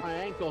Yeah. break my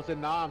ankles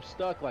and now I'm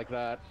stuck like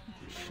that?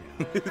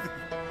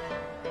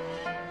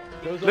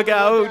 Look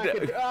out.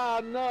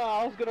 Ah no,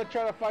 I was gonna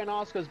try to find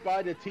Oscar's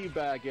by the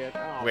teabag it.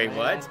 Oh, Wait, man.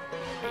 what?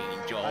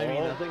 Angel. I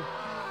mean nothing.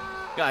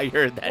 I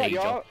heard that, What,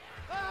 Angel.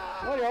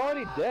 you're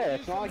already dead.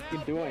 It's not like you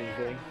can do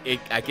anything.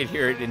 I can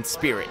hear it in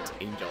spirit,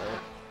 Angel.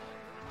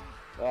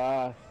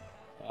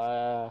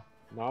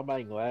 Not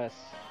buying less.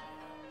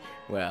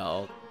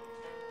 Well,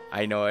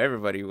 I know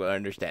everybody will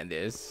understand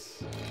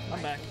this.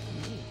 I'm back.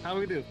 How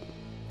we do?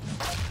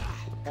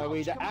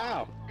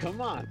 Ow! Come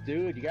on,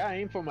 dude. You gotta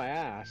aim for my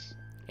ass.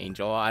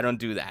 Angel, I don't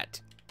do that.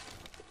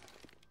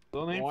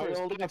 Don't aim Why for are his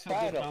you holding sticks a and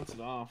paddle? bounce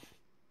it off.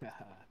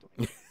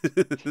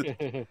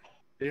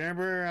 Do you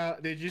remember,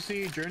 did you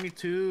see Journey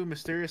to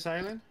Mysterious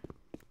Island?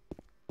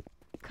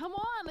 Come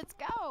on, let's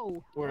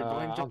go. Where I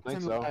Dwayne don't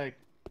Johnson think so. like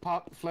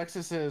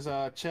flexes his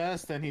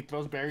chest and he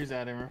throws berries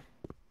at him.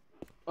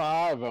 Oh,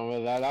 I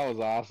remember that. That was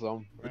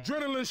awesome.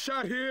 Adrenaline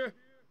shot here.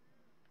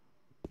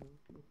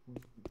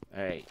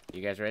 All right,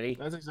 you guys ready?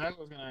 That's exactly what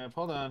I was gonna have.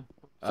 Hold on.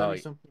 Oh, Send me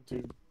something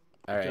to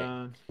All right.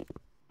 John.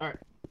 Alright.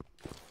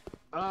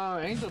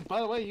 Angel, by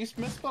the way, you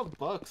misspelled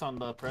books on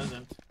the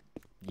present.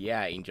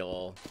 Yeah,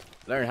 Angel.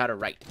 Learn how to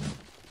write.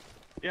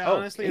 Yeah, Oh,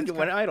 honestly, Angel it's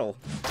went idle.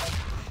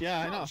 yeah,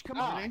 I know. Come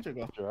Where'd on. Angel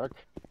go? Jerk.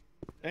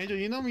 Angel,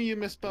 you know me. You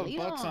misspelled Lead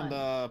bucks on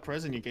on. the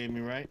present you gave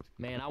me, right?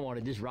 Man, I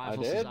wanted this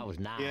rifle did? since I was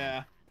 9.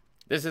 Yeah.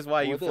 This is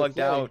why you What did it flunked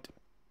say? out.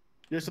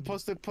 You're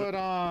supposed to put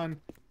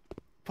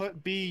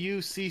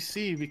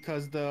BUCC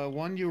because the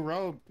one you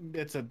wrote,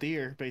 it's a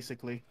deer,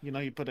 basically. You know,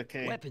 you put a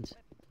K. Weapons.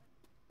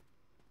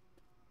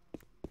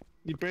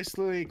 You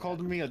basically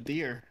called me a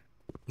deer.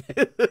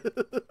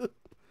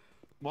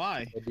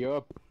 Why?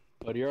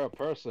 But you're a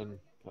person.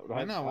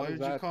 I know. How Why does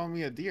did you that- call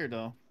me a deer,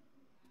 though?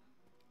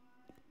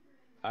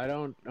 I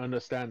don't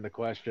understand the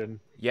question.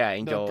 Yeah, The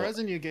Angel.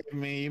 present you gave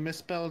me, you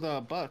misspelled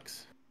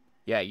bucks.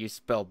 Yeah, you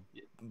spelled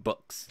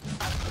books.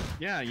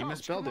 Yeah, you Coach,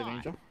 misspelled come it, on.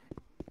 Angel.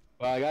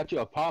 Well, I got you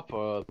a pop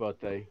for his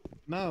birthday.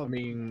 No, I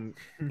mean,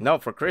 No,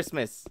 for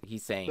Christmas,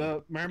 he's saying.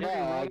 remember you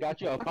yeah, I wrote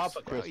got you a box? pop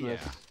for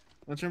Christmas.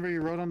 Don't you remember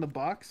you wrote on the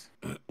box?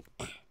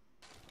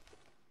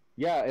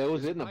 Yeah, it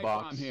was in the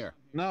box. here.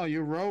 No,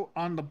 you wrote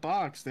on the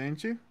box,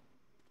 didn't you?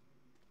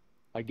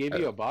 I gave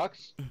you a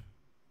box.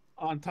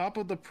 On top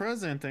of the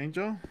present,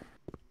 Angel.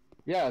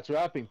 Yeah, it's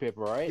wrapping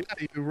paper, right?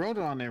 Yeah, you wrote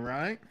it on it,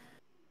 right?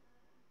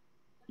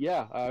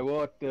 Yeah, I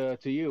wrote to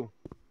you.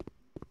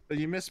 But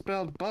you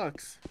misspelled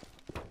bucks.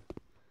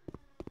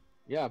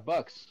 Yeah,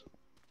 bucks.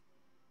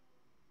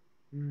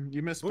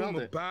 You misspelled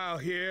Boom it. bow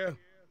here.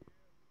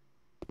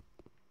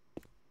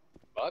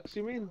 Bucks,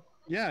 you mean?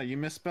 Yeah, you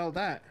misspelled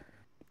that.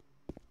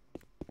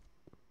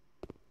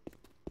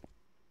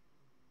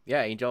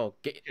 Yeah, Angel,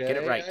 get it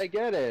Okay, right. I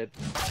get it.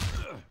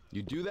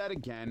 You do that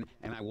again,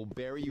 and I will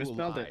bury you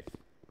Misspelled alive.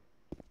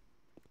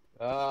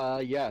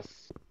 it.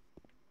 Yes.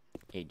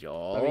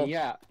 Angel. I mean,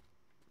 yeah.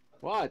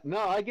 What? No,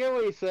 I get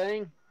what you're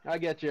saying. I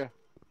get you.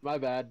 My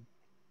bad.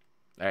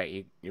 All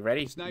right, you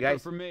ready, you Sniper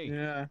guys? for me.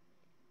 Yeah.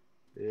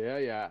 Yeah,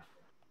 yeah.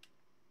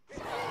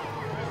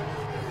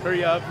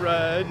 Hurry up,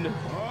 run.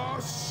 Oh,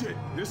 shit.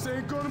 This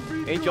ain't gonna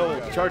be Angel,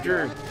 good.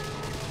 Charger.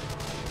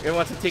 It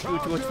wants to take you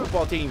to its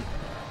football team.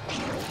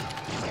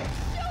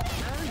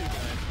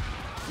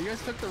 You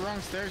guys took the wrong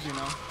stairs, you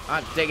know.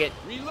 Ah, take it.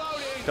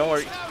 Don't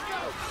worry.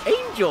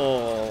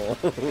 Angel.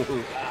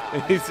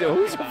 So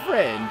who's your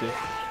friend?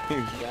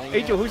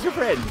 Angel, who's your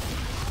friend?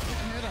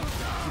 Hit him.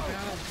 Keep it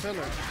on the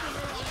pillar.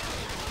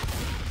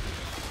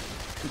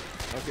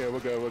 Okay, we're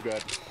good. We're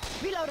good.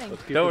 Reloading.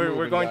 Let's keep No, it we're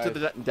moving, going guys. to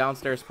the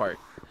downstairs part.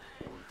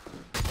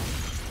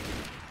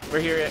 We're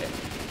here.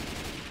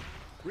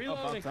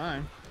 About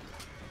time.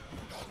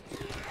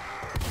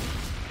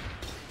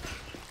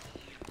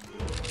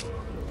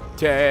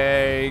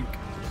 Tank.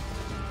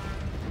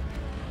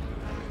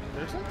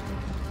 There's a...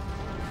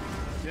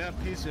 Yeah,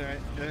 piece right.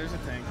 There's a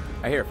tank.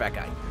 I hear a fat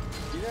guy.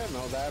 You didn't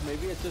know that.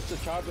 Maybe it's just a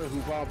charger who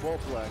bought both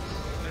legs.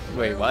 It's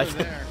Wait, way what?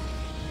 over there.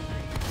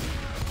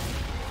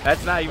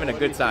 That's not even a Where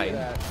do good you see sign.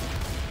 that?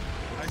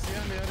 I see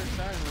on the other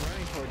side. We're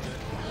running towards it.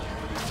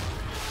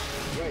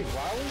 Wait,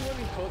 why are we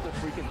running towards the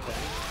freaking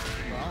tank?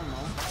 I don't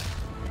know.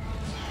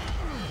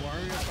 Why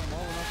are we up on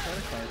rolling up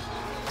credit cards?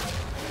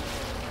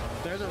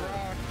 There's a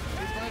rock.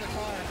 He's by the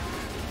car.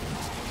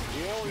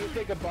 You know, when you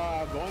think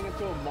about going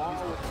into a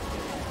mall with...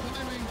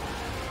 Climbing.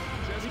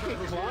 You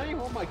can climb?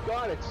 Oh my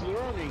god, it's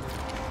learning.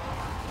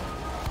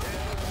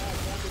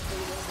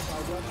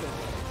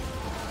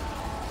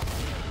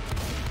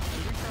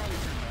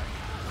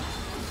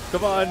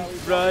 Come on,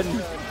 run.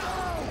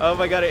 Oh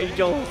my god,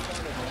 Angel. You know,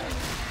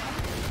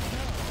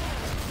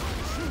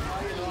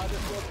 I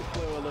just love to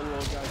play with little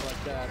old guys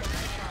like that.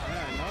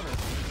 Yeah, I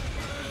noticed.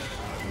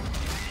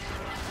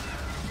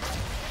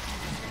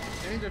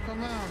 Angel,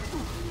 come on.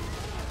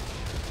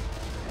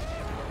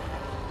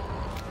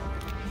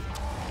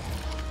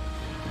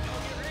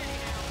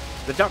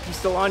 The jockey's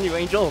still on you,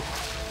 Angel.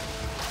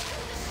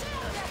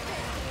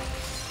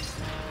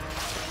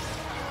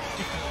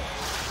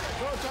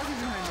 Oh, jockey's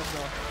behind us,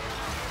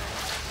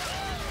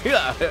 though.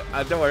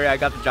 Yeah, don't worry, I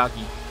got the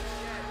jockey.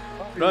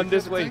 Run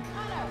this way. Tank?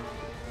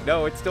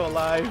 No, it's still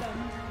alive.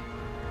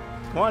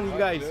 Come on, you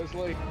guys.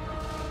 Seriously?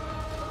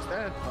 It's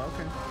dead. Oh,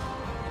 okay.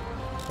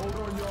 Hold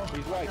on, y'all.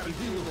 He's right, he's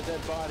using the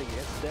dead body.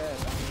 It's dead.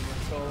 I mean,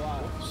 it's still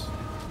alive.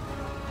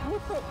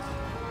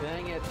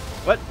 Dang it.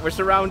 What? We're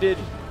surrounded.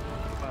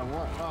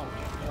 What? Oh.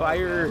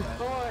 Fire.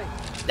 Boy!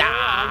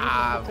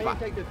 Ah, I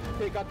used the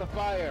take out the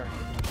fire.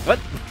 What?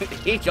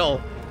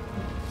 Angel.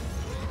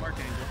 Mark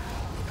Angel.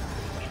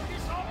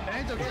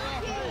 Angel, get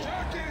off!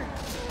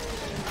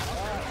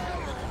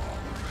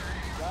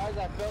 Guys,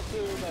 I fell to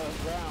the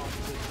ground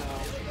just now.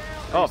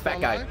 Oh, You fat still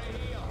guy. alive?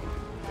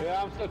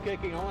 Yeah, I'm still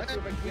kicking. I want to see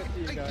if I can get to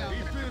you guys.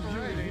 All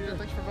right, Angel,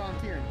 thanks for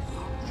volunteering.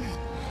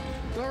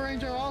 Go,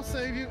 Angel, I'll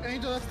save you.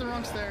 Angel, that's the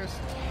wrong stairs.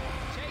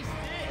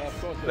 Of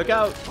course it Look is.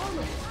 out.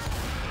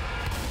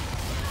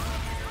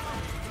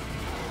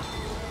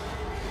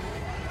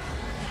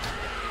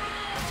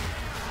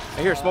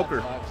 I hear a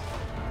smoker.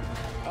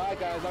 Alright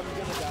guys, I'm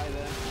gonna die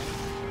then.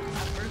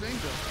 Where's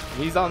Angel?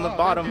 He's on the Oh,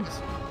 bottom. there he is.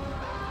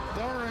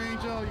 Don't worry,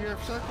 Angel, your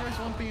sacrifice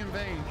won't be in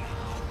vain.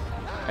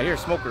 I hear a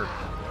smoker.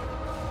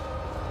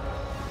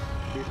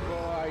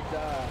 Before I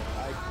die,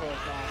 I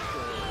cross on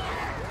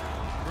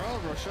Bro,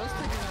 Rochelle's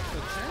taking out the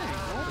tank.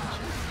 Holy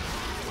shit.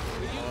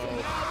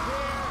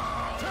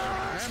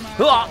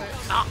 Never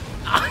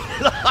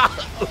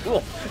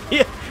mind.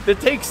 Yeah, the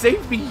tank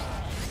saved me.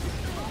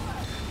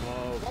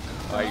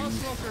 Are you,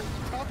 Smoker,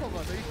 top of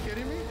us. Are you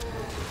kidding me?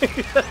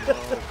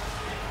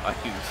 are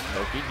you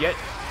smoking yet?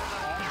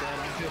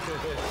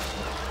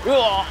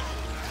 Oh,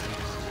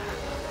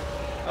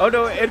 oh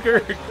no, Edgar!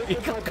 He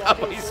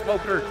got my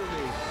smoker.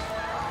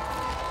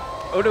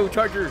 Oh no,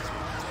 Charger!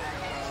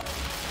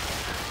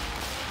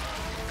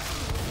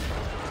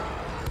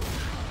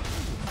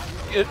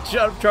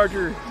 Shut up,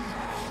 Charger!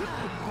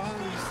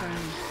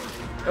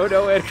 Oh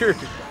no, Edgar!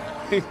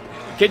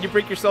 Can you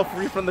break yourself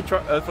free from the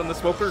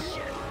smoker?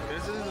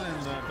 This isn't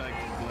like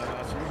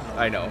bloodhouse room.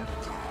 I know.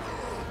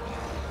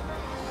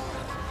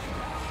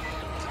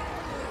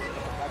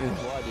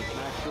 blood. You can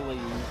actually,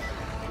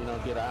 you know,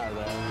 get out of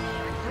there.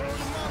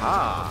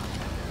 Ah.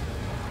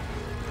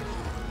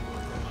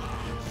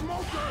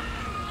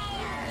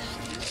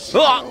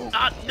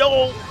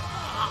 No!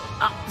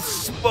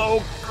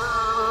 Smoker!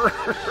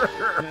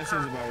 That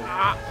sounds about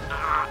right.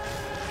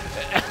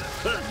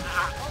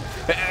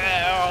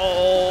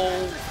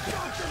 Help!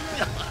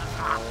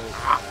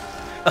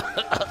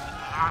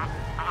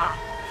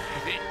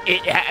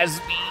 It has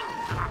me.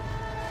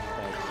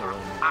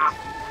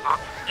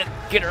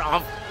 Get her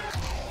off.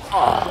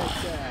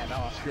 Oh. That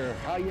Oscar.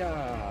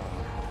 Hiya.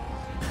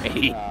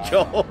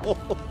 Angel.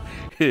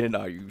 And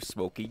are you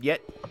smoking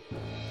yet?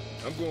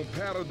 I'm gonna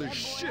paddle the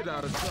shit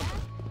out of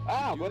something.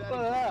 Ah, what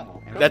the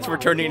hell? That's Come on,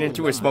 returning we're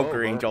into a moving smoker,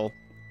 over. Angel.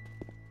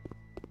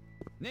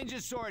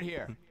 Ninja sword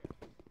here.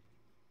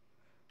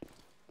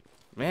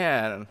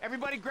 Man.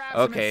 Everybody grab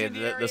Okay, some the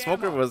incendiary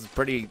smoker ammo. was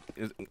pretty.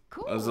 It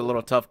was a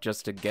little tough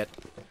just to get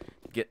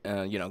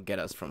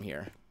us from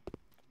here,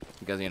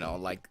 because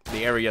like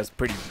the area is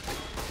pretty.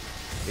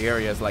 The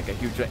area is like a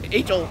huge.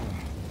 Angel.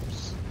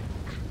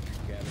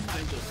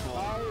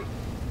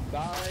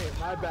 Sorry,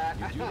 my bad.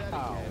 You do that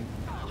Ow. again,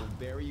 I will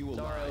bury you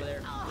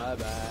alive. My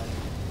bad.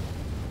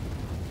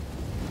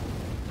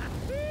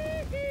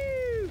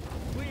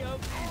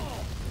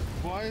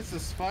 Why is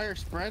this fire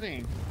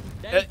spreading?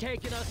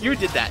 You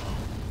did that.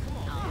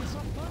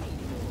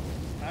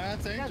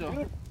 That's Angel.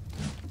 Dude.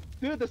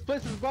 Dude, this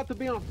place is about to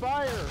be on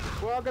fire.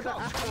 We're all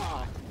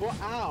gonna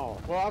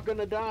We're all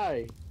gonna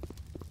die.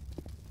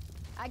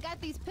 I got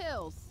these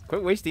pills.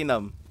 Quit wasting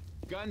them.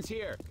 Guns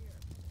here.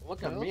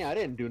 Look at me, I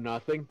didn't do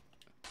nothing.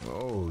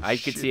 Oh, I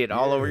could see it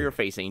all over your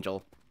face,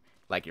 Angel.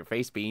 Like your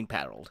face being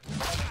paddled.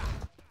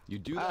 You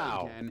do that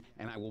Ow. again,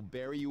 and I will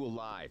bury you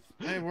alive.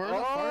 Hey, where are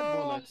the fire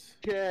bullets?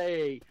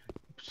 Okay.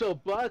 So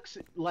bucks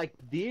like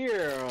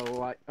deer are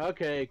like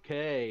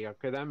okay,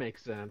 that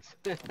makes sense.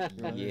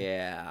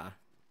 Yeah.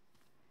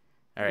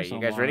 All right, There's you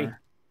a guys ready? lie.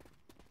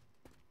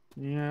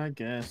 Yeah, I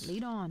guess.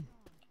 Lead on.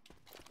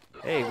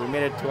 Hey, we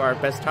made it to our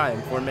best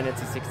time, 4 minutes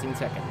and 16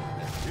 seconds.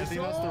 I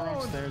think that's the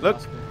wrong stairs. Look.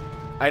 Oscar.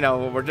 I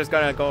know, we're just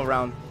gonna go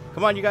around.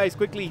 Come on, you guys,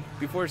 quickly,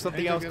 before something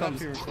Angel, else get up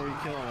comes. here before you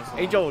kill us.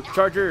 Angel,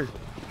 Charger.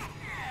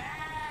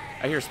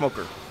 I hear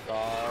Smoker.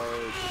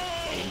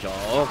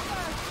 Angel.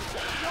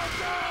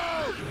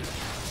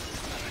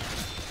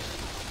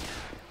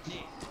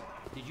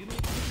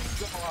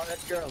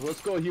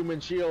 Let's go, human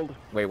shield.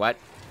 Wait, what?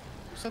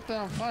 Set that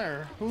on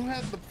fire. Who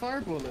had the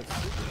fire bullets?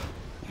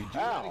 You do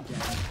Ow. that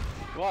again.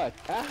 What?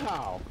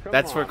 Ow. Come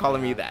That's for on,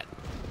 calling me man. that.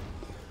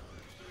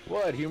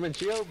 What, human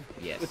shield?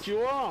 Yes. But you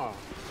are.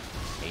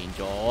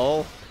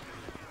 Angel.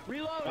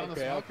 Found the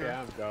Okay, smoker.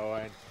 I'm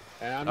going.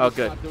 And I'm Oh, just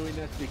good. not doing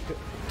this because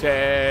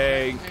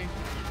Tank. Hey,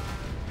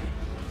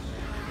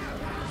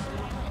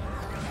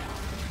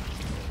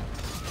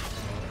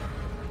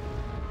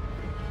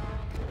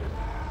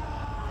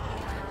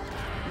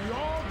 We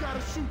all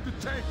gotta shoot the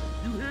tank.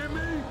 You hear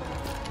me?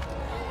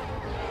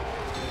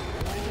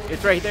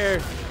 It's right there.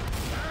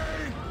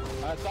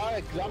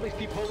 sorry, zombies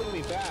keep holding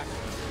me back.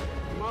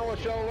 Come on,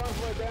 let's show run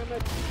for it, damn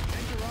it.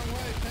 Tank the wrong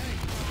way, tank.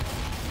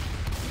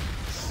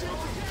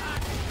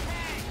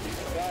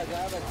 Guys, I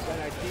have an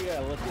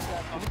idea. Let's just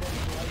have some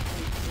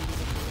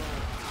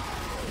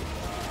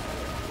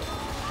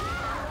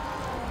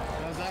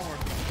How's that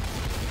working?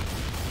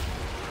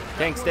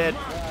 Tank's dead.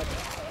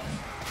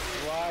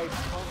 Right,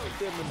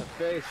 punched him in the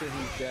face and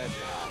he's dead now.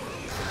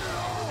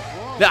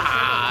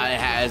 Ah, it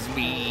has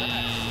me.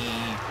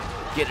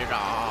 Get it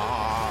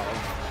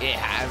off. It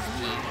has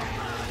me.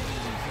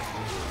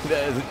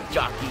 The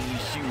jockey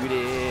shoot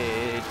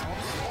it.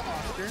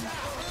 Oscar.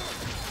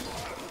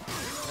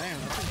 Damn,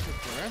 that thing took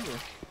forever.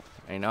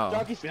 I know.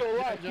 Jockey's still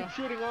alive. Yeah, Keep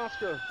shooting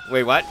Oscar.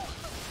 Wait, what?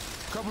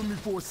 Cover me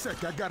for a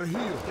sec. I gotta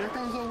heal. Here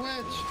comes a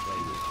witch.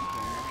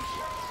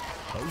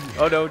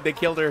 Oh no, they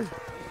killed her.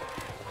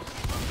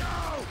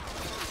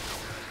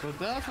 So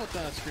that's what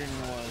that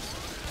screaming was.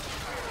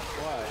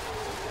 What?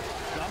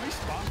 Zombie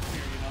spawned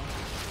here, you know.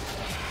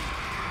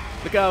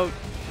 Look out.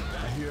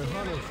 I hear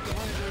hunters. Come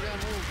on, we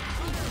gotta move.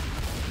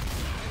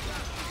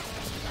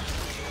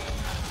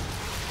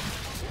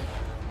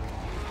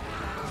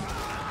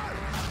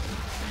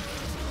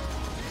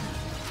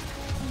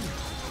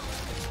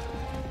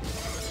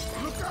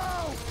 Look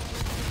out!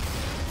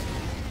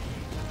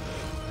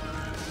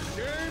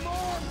 Game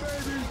on,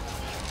 baby!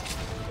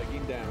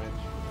 Taking damage.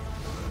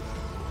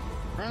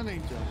 Run,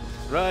 Angel.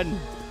 Run.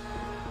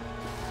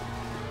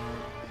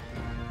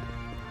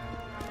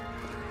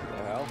 What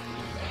the hell?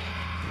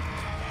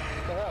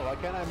 What the hell? Why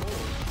can't I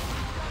move?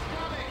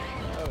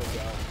 There we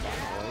go.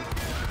 Finally.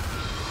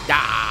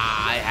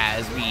 Ah, it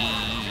has me.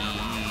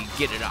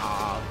 Get it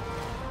off.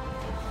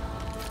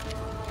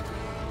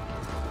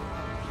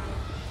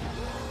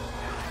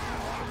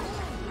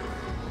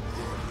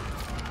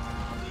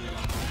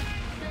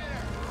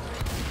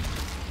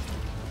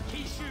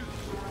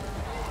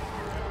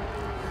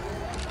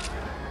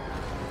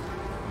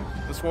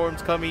 The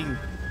swarm's coming.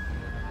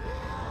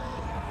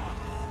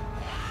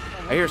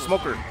 I hear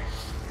Smoker.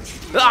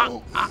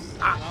 Ah, ah,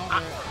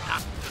 ah,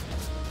 ah.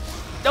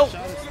 No,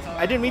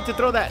 I didn't mean to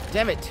throw that.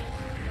 Damn it.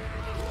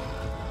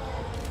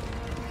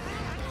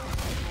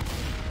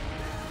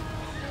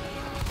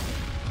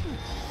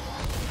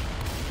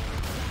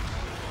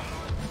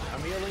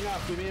 I'm healing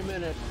up. Give me a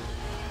minute.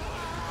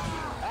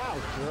 Ow,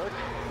 jerk.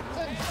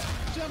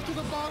 Jump to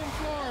the bottom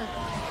floor.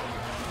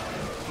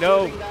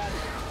 No. Doing that.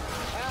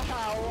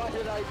 Ow, why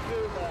did I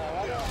do that?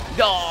 I don't...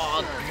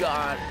 Oh,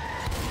 God.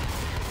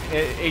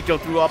 Angel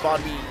threw up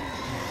on me.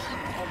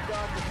 Oh,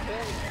 God, the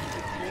tank.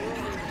 It's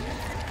moving.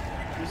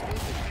 You're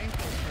supposed to tank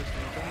those first,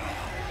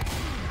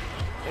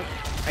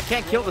 Angel. I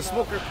can't kill the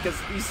smoker because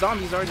these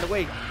zombies are in the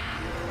way. Ow,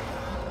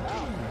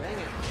 dang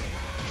it.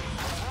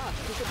 Ah,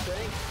 stupid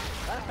thing.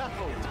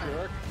 Ow,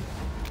 jerk.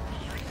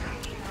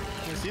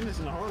 I've seen this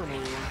in a horror movie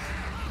once.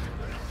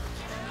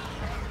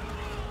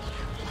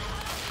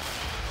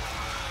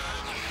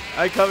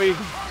 I'm coming.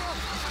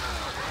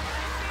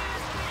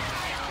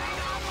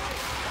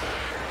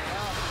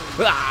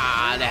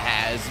 Ah, that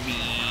has me.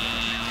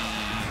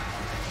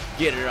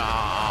 Get it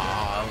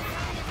off.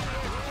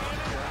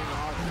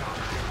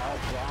 All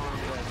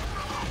blonde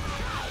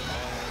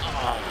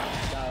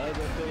and...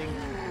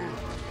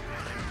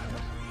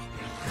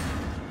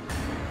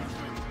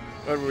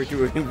 What are we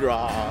doing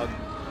wrong?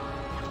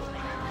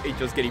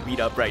 Angel's getting beat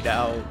up right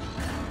now.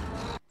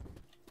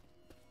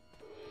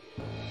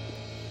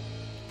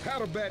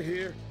 Paddle bat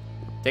here.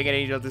 Take it,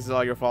 Angel. This is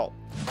all your fault.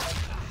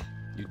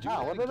 You do Ah,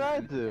 that what did I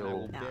again, do? and I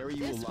will Now, bury you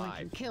this one can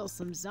alive. kill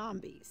some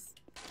zombies.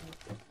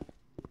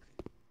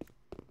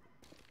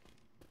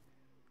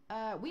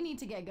 We need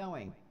to get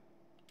going.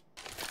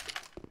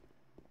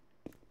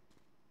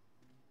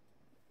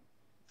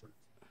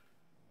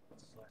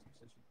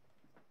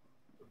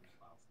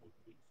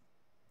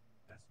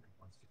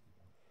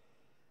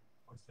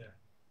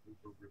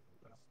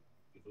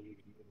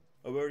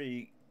 I'm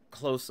already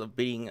close of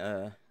beating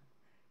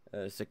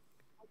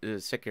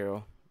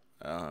Sekiro.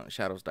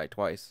 Shadows Die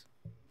Twice.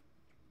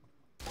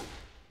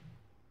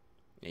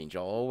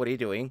 Angel, what are you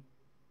doing?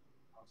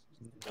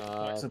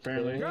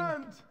 Apparently.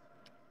 Guns.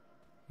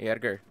 Hey,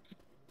 Edgar.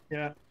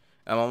 Yeah,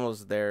 I'm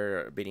almost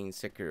there beating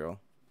Sekiro.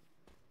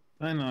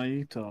 I know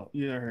you told.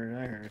 You heard.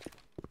 I heard.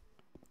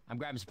 I'm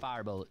grabbing some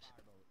fire bullets.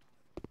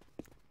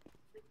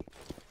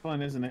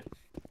 Fun, isn't it?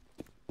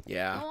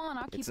 Yeah. Go on,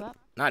 I'll keep It's up.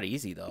 not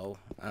easy though.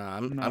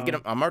 I'm No.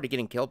 already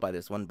getting killed by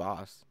this one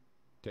boss.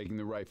 Taking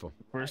the rifle.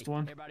 First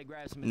one. Everybody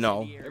grab some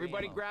No. incendiary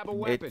Everybody ammo. grab a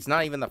weapon. It's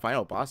not even the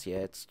final boss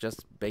yet. It's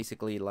just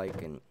basically like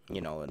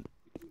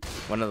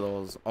one of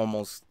those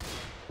almost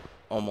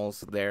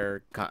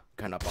there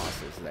kind of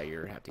bosses that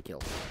you have to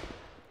kill.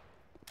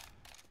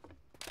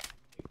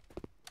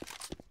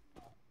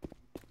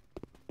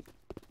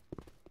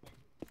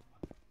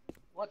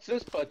 What's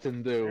this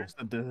button do? There's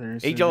the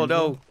there's Hey the Joel,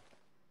 Angel. no.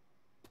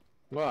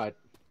 What?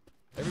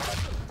 Everybody,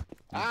 you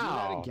do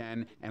Ow. that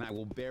again, and I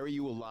will bury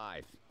you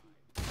alive.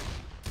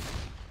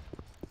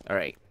 All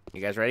right,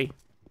 you guys ready?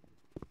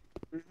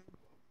 Ooh,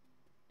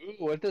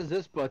 what does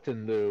this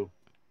button do?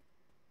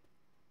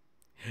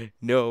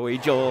 No,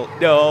 Angel,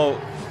 no.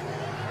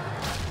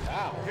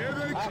 Ow. Here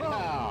they come.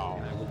 Ow.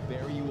 And I will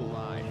bury you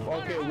alive.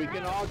 Okay, we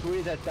can all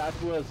agree that that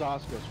was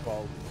Oscar's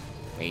fault.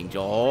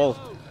 Angel,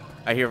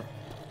 I hear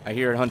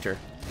Hunter.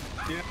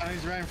 Yeah,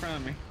 he's right in front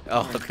of me.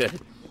 Oh, good.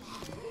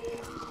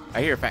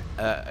 I hear fat.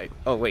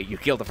 Oh wait, you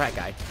killed the fat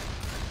guy.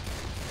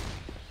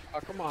 Oh,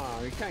 come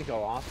on, you can't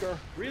go, Oscar.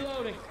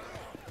 Reloading.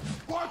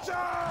 Watch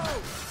out!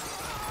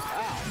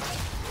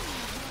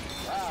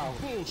 Ow.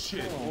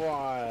 Bullshit.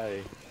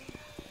 Why?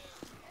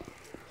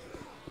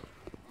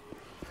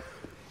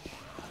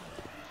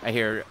 I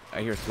hear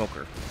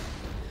Smoker.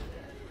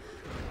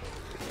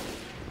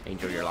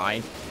 Angel, you're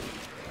lying.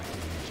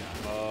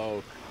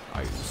 Oh.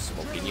 Are you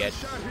smoking yet?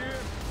 Shot here.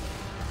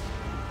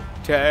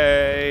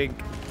 Tank.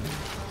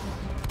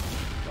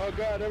 Oh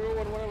god,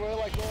 everyone went away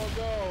like all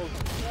goes.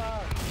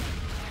 Ah.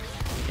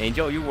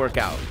 Angel, you work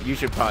out. You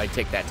should probably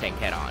take that tank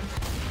head on.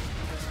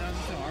 Sounds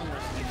like an arm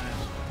wrestling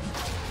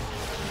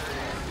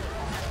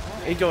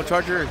match. Angel,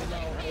 Charger. It's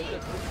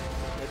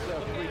a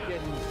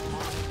freaking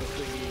monster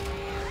thingy.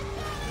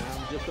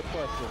 I'm just a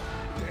person.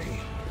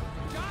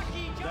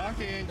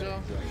 Donkey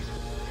Angel.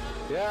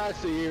 Yeah, I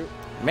see you.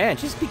 Man,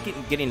 just be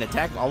getting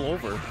attacked all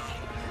over.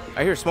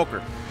 I hear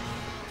Smoker.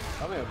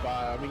 I'm gonna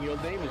buy. I mean, your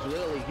name is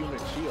literally Human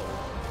Shield.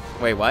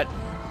 Wait, what?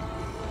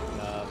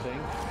 Thing.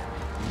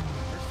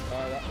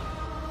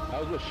 That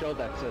was what show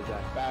that says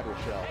that. Battle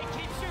shell.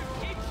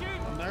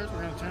 Well, there's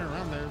we're gonna turn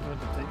around. There's what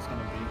the tank's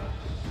gonna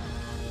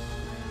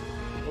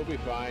be. We'll be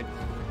fine.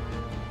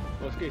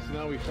 Worst case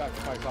scenario, we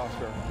sacrifice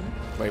Oscar.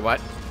 Wait, what?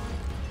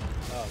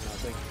 Oh,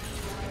 nothing.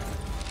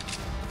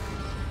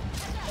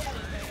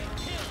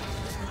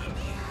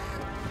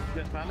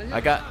 You guys found it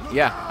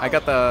yet? I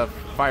got the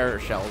fire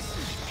shells.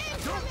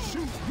 Don't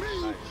shoot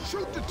me.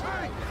 Shoot the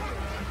tank.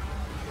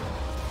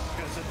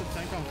 Gotta set the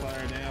tank on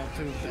fire now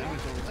to damage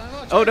over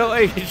time. Oh no,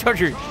 hey,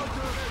 Charger.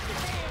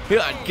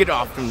 Yeah, get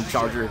off from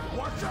Charger.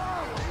 Watch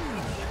out.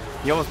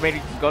 You almost made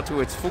it go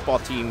to its football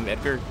team,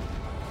 Edgar.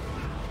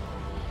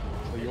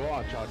 So you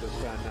are a Chargers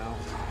fan now.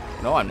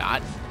 No, I'm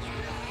not.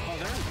 Oh,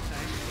 there's the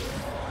tank.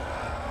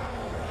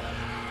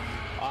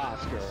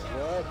 Oscar,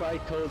 what if I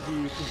told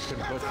you you can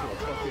convert to a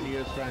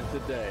Buccaneers fan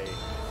today?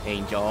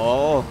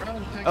 Angel.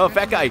 Run, tank, Oh,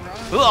 fat guy. run.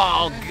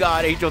 Oh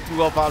God, Angel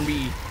threw up on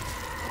me.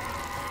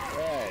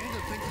 Hey,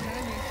 Angel, tank's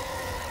behind you.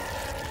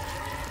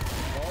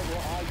 well,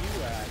 where are you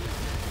at?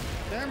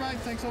 There,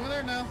 Mike. Tank's over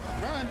there now.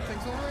 Run.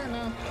 Tank's over there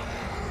now.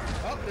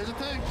 Oh, there's a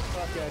tank.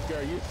 Suck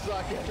Edgar, you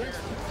suck Edgar.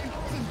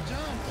 Listen,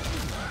 jump.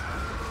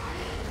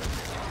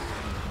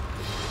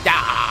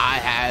 Ah,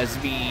 has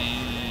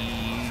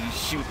me.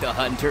 Shoot the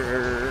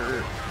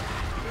hunter.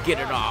 Get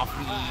it off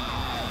me.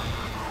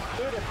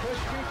 Dude, it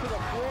pushed me to the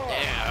floor.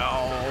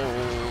 Ow.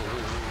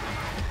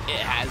 It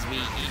has me.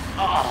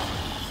 Oh.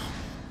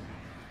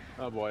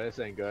 Oh boy, this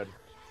ain't good.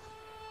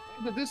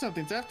 I'm gonna do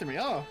something. It's after me.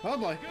 Oh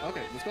boy.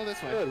 Okay, let's go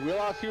this way. Dude, we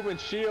lost Human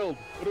Shield.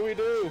 What do we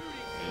do?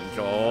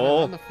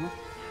 Angel.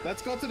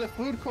 Let's go to the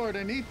food court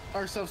and eat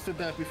ourselves to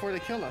death before they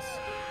kill us.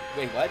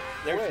 Wait, what?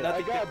 Wait,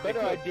 I got a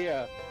better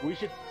idea. We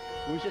should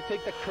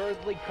take the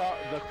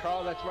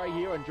car that's right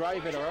here and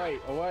drive it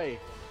away.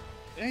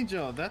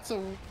 Angel, that's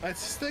a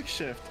stick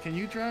shift. Can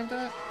you drive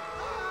that?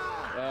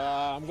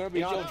 I'm gonna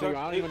be honest with you.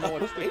 I don't even know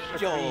what stick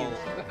shift Angel. means.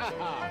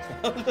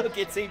 Oh, look,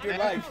 it saved your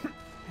life.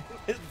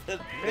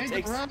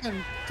 Angel,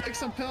 run! Take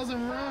some pills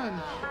and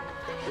run!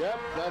 Yep,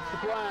 that's the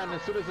plan.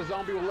 As soon as the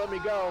zombie will let me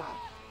go.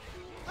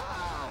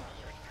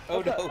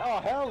 Oh no! Oh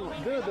hell,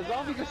 dude, the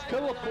zombie just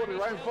teleported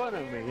right in front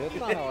of me. That's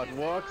not how it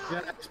works.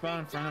 Yeah, it's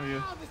spawned in front of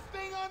you.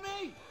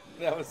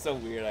 That was so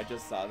weird. I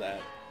just saw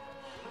that.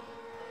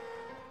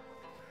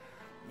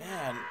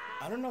 Man,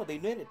 I don't know. They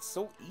made it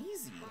so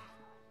easy.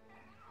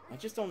 I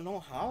just don't know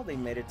how they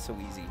made it so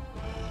easy.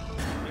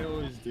 They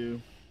always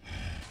do.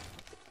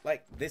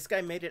 Like, this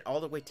guy made it all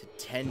the way to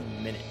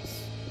 10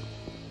 minutes.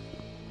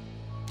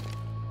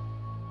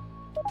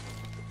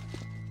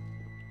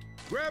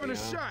 Grabbing a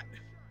shot.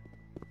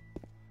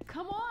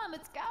 Come on,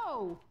 let's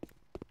go.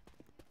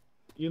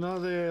 You know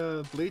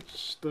the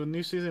the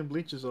new season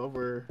Bleach is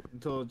over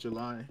until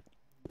July.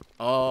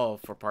 Oh,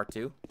 for part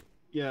 2?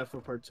 Yeah,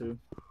 for part 2.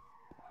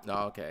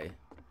 Oh, okay.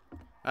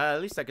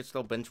 At least I could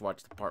still binge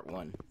watch the part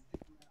 1.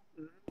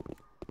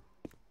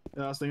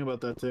 Yeah, I was thinking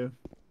about that too.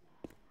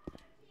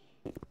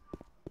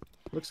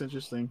 Looks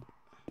interesting.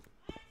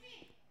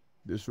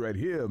 This right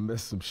here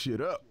messed some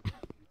shit up.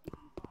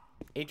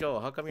 Hey Joel,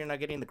 how come you're not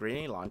getting the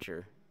grenade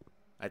launcher?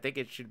 I think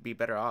it should be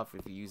better off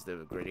if you use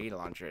the grenade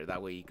launcher.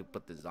 That way you could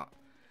put the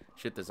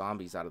shoot the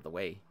zombies out of the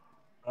way.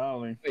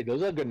 Probably. Wait,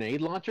 there's a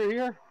grenade launcher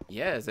here?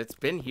 Yes, it's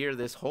been here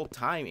this whole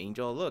time,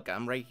 Angel. Look,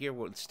 I'm right here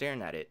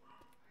staring at it.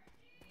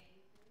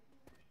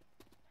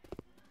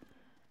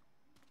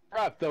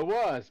 Crap, there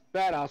was.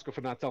 Bad Oscar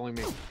for not telling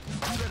me.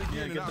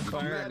 Yeah, get the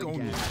fire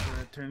again.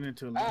 Turn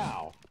into a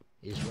Ow!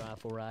 This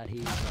rifle right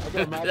here. I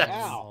can imagine.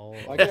 Ow!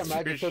 I can That's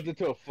imagine for turns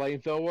into a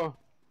flamethrower.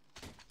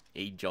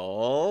 Hey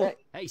Joel.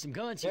 Hey, some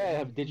guns here.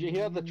 Yeah, did you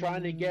hear the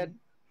trying to get?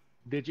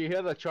 Did you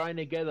hear the trying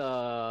to get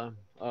a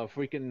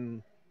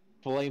freaking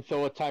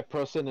flamethrower type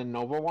person in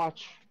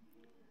Overwatch?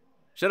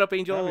 Shut up,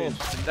 Angel. Oh.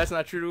 That's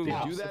not true.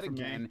 Yeah. Do that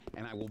again,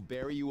 and I will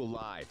bury you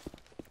alive.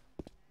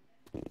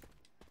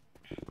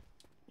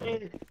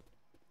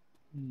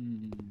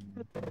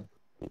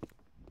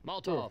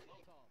 Molotov.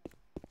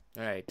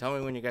 All right, tell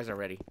me when you guys are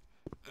ready.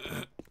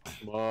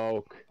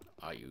 Smoke.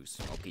 Are you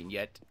smoking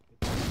yet?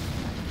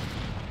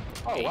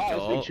 Oh Hey, wow, this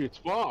Joel. thing shoots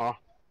far.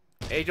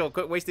 Angel,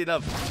 quit wasting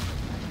up.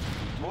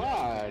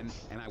 What?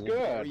 And I will Good.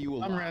 bury you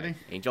alive. I'm ready.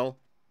 Angel,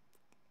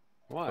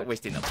 What? quit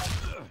wasting up.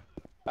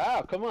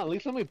 Oh, come on, at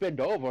least let me bend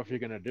over if you're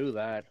gonna do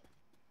that.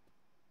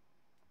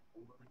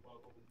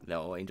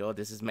 No, Angel,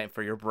 this is meant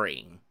for your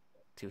brain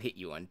to hit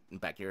you on the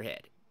back of your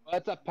head.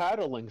 That's a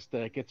paddling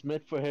stick. It's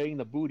meant for hitting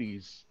the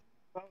booties.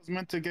 I was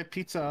meant to get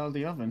pizza out of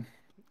the oven.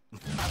 Do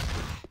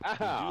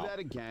Ow! that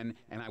again,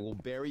 and I will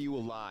bury you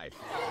alive.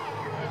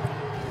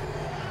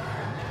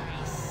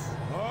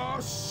 Oh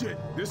shit,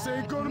 this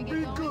ain't gonna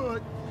be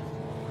good.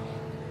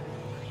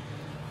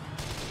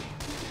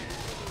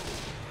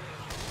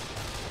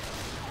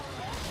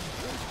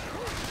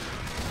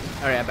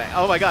 All right, I'm back.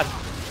 Oh my God,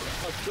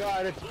 Oh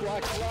god, it's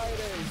Black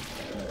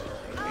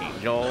Friday!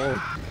 Angel,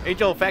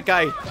 Angel, fat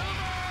guy.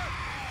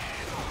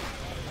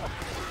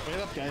 Wait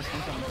up, guys.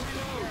 I'm coming.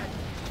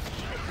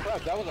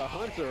 Crap, that was a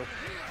hunter.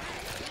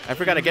 I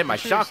forgot to get my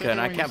Sure, say shotgun.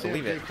 that I when can't you see a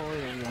believe it. big hole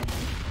in you.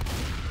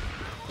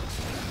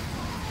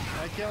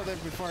 I killed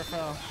it before I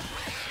fell.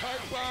 Pipe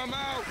bomb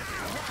out.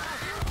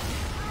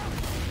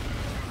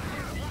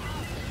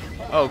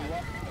 Oh,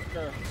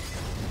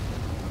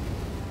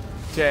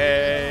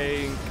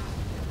 tank.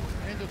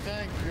 Angel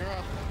tank, you're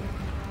up.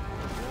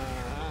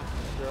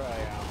 Sure I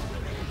am.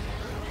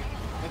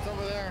 It's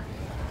over there.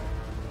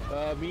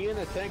 Me and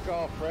the tank are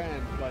all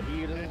friends, but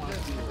he doesn't want to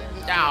do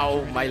it.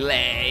 Ow, my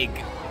leg.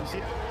 You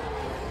see?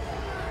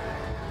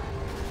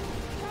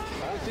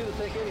 I don't see the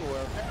tank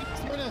anywhere.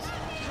 Look at this.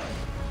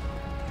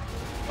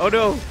 Oh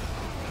no,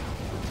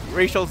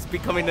 Rachel's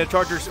becoming a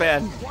Chargers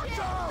fan. Move,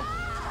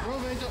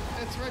 Angel.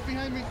 It's right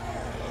behind me.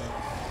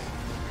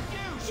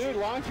 Dude,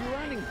 why aren't you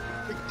running?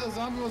 The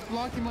zombie was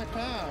blocking my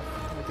path.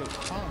 Like a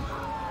punk.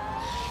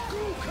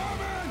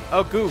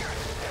 Oh, goo.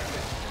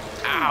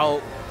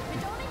 Ow.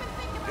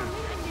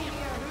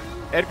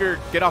 Edgar,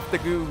 get off the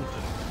goo.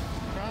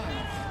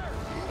 Crying.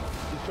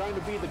 He's trying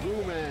to be the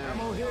goo man. I'm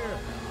over here.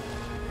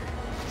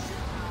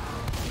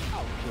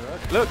 Oh,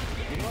 jerk. Look.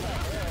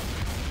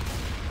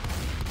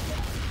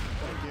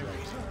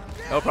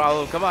 No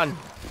problem. Come on.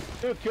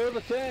 Dude, kill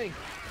the tank.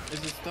 Is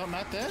it still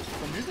not dead?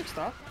 The music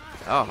stopped.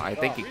 Oh, I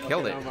think he Oh,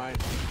 killed okay, it. never mind.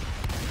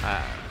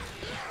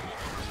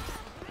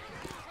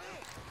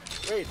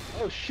 Wait,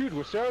 oh shoot,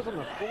 we're Sarah's on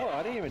the floor.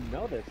 I didn't even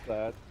notice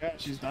that. Yeah,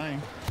 she's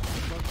dying.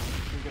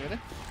 You get it?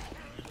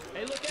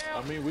 Hey, look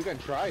out! I mean, we can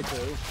try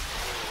to.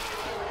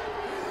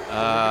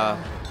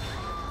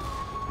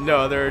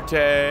 Another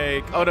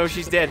tank. Oh no,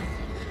 she's dead. No,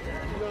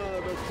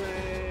 the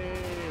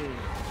tank.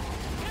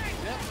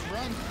 Yep,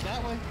 run.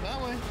 That way,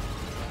 that way.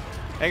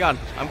 Hang on,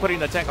 I'm putting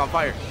the tank on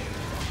fire.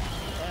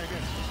 Alright,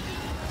 good.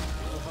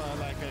 With,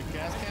 like a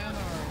gas can or...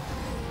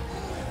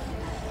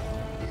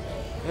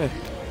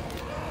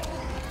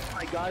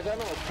 Hey guys, I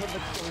know a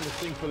perfect thing to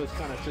sing for this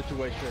kind of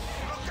situation.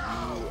 You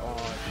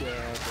are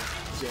dead,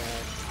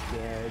 dead,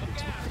 dead.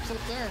 It's up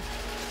there.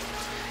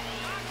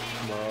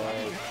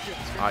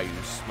 smoke. Are you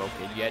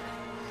smoking yet?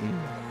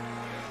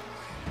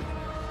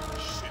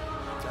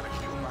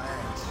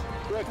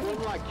 Quick,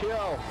 one like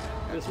kill.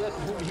 Just let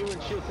the human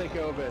shield take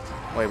over it.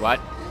 Wait, what?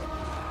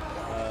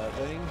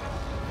 Thing.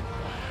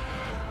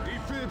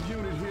 Defib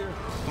unit here.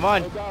 Come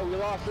on. Oh god,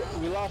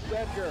 we lost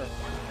Edgar.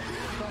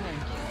 Coming.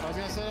 I was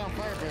gonna set it on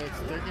fire,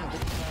 but they're gonna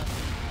put it back.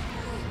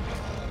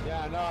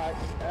 Yeah,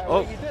 no,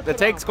 Oh, the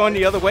tank's going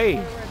the other way.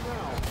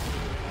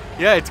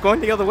 Yeah, it's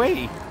going the other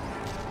way.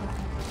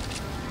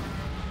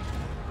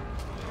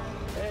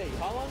 Hey,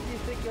 how long do you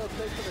think it'll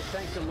take for the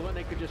tank to load?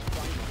 They could just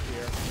find us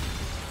here.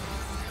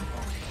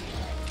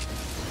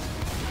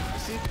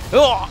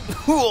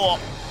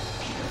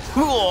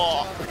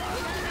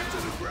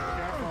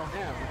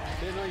 Damn,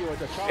 didn't know you were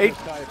the Hey.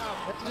 Charlotte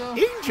type.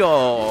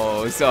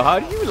 Angel, so how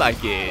do you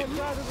like it? Oh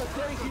god, there's a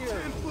tank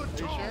here.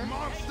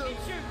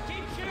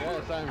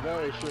 Yes, I'm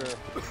very sure.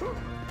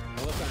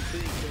 Unless I'm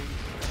seeing things.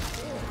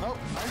 Oh,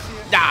 I see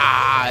it.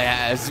 Ah,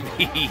 yes,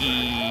 me.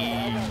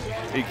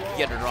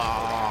 Get it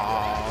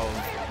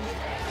off.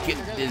 Get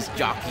this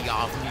jockey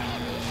off me.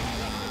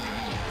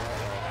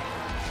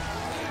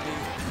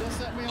 Just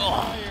set me on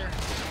Oh. fire.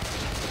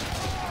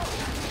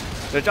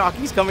 The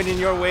jockey's coming in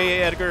your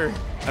way, Edgar.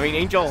 I mean,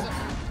 Angel. I'm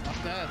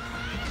dead.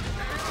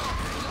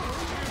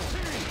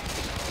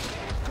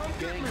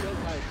 Getting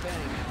killed by a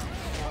tank.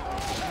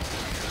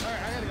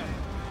 Alright, I gotta go.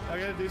 I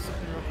gotta do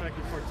something real quick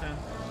before 10.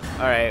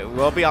 All right,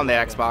 we'll be on the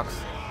Xbox.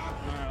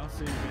 Alright, I'll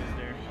see you guys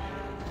there.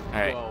 All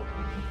right. Well,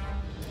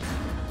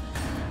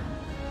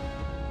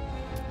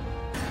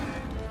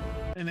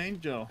 An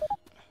angel.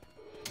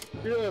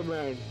 yeah,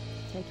 man.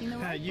 Taking the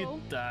Ah, rifle.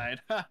 you died.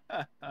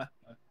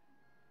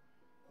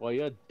 Well,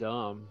 you're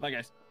dumb. Bye,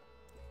 guys.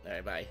 All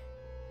right, bye.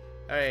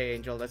 All right,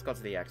 Angel, let's go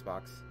to the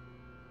Xbox.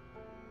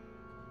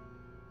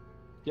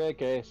 Yeah,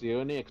 okay, see you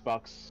in the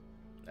Xbox.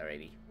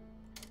 Alrighty,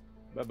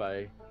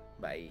 Bye-bye.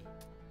 bye.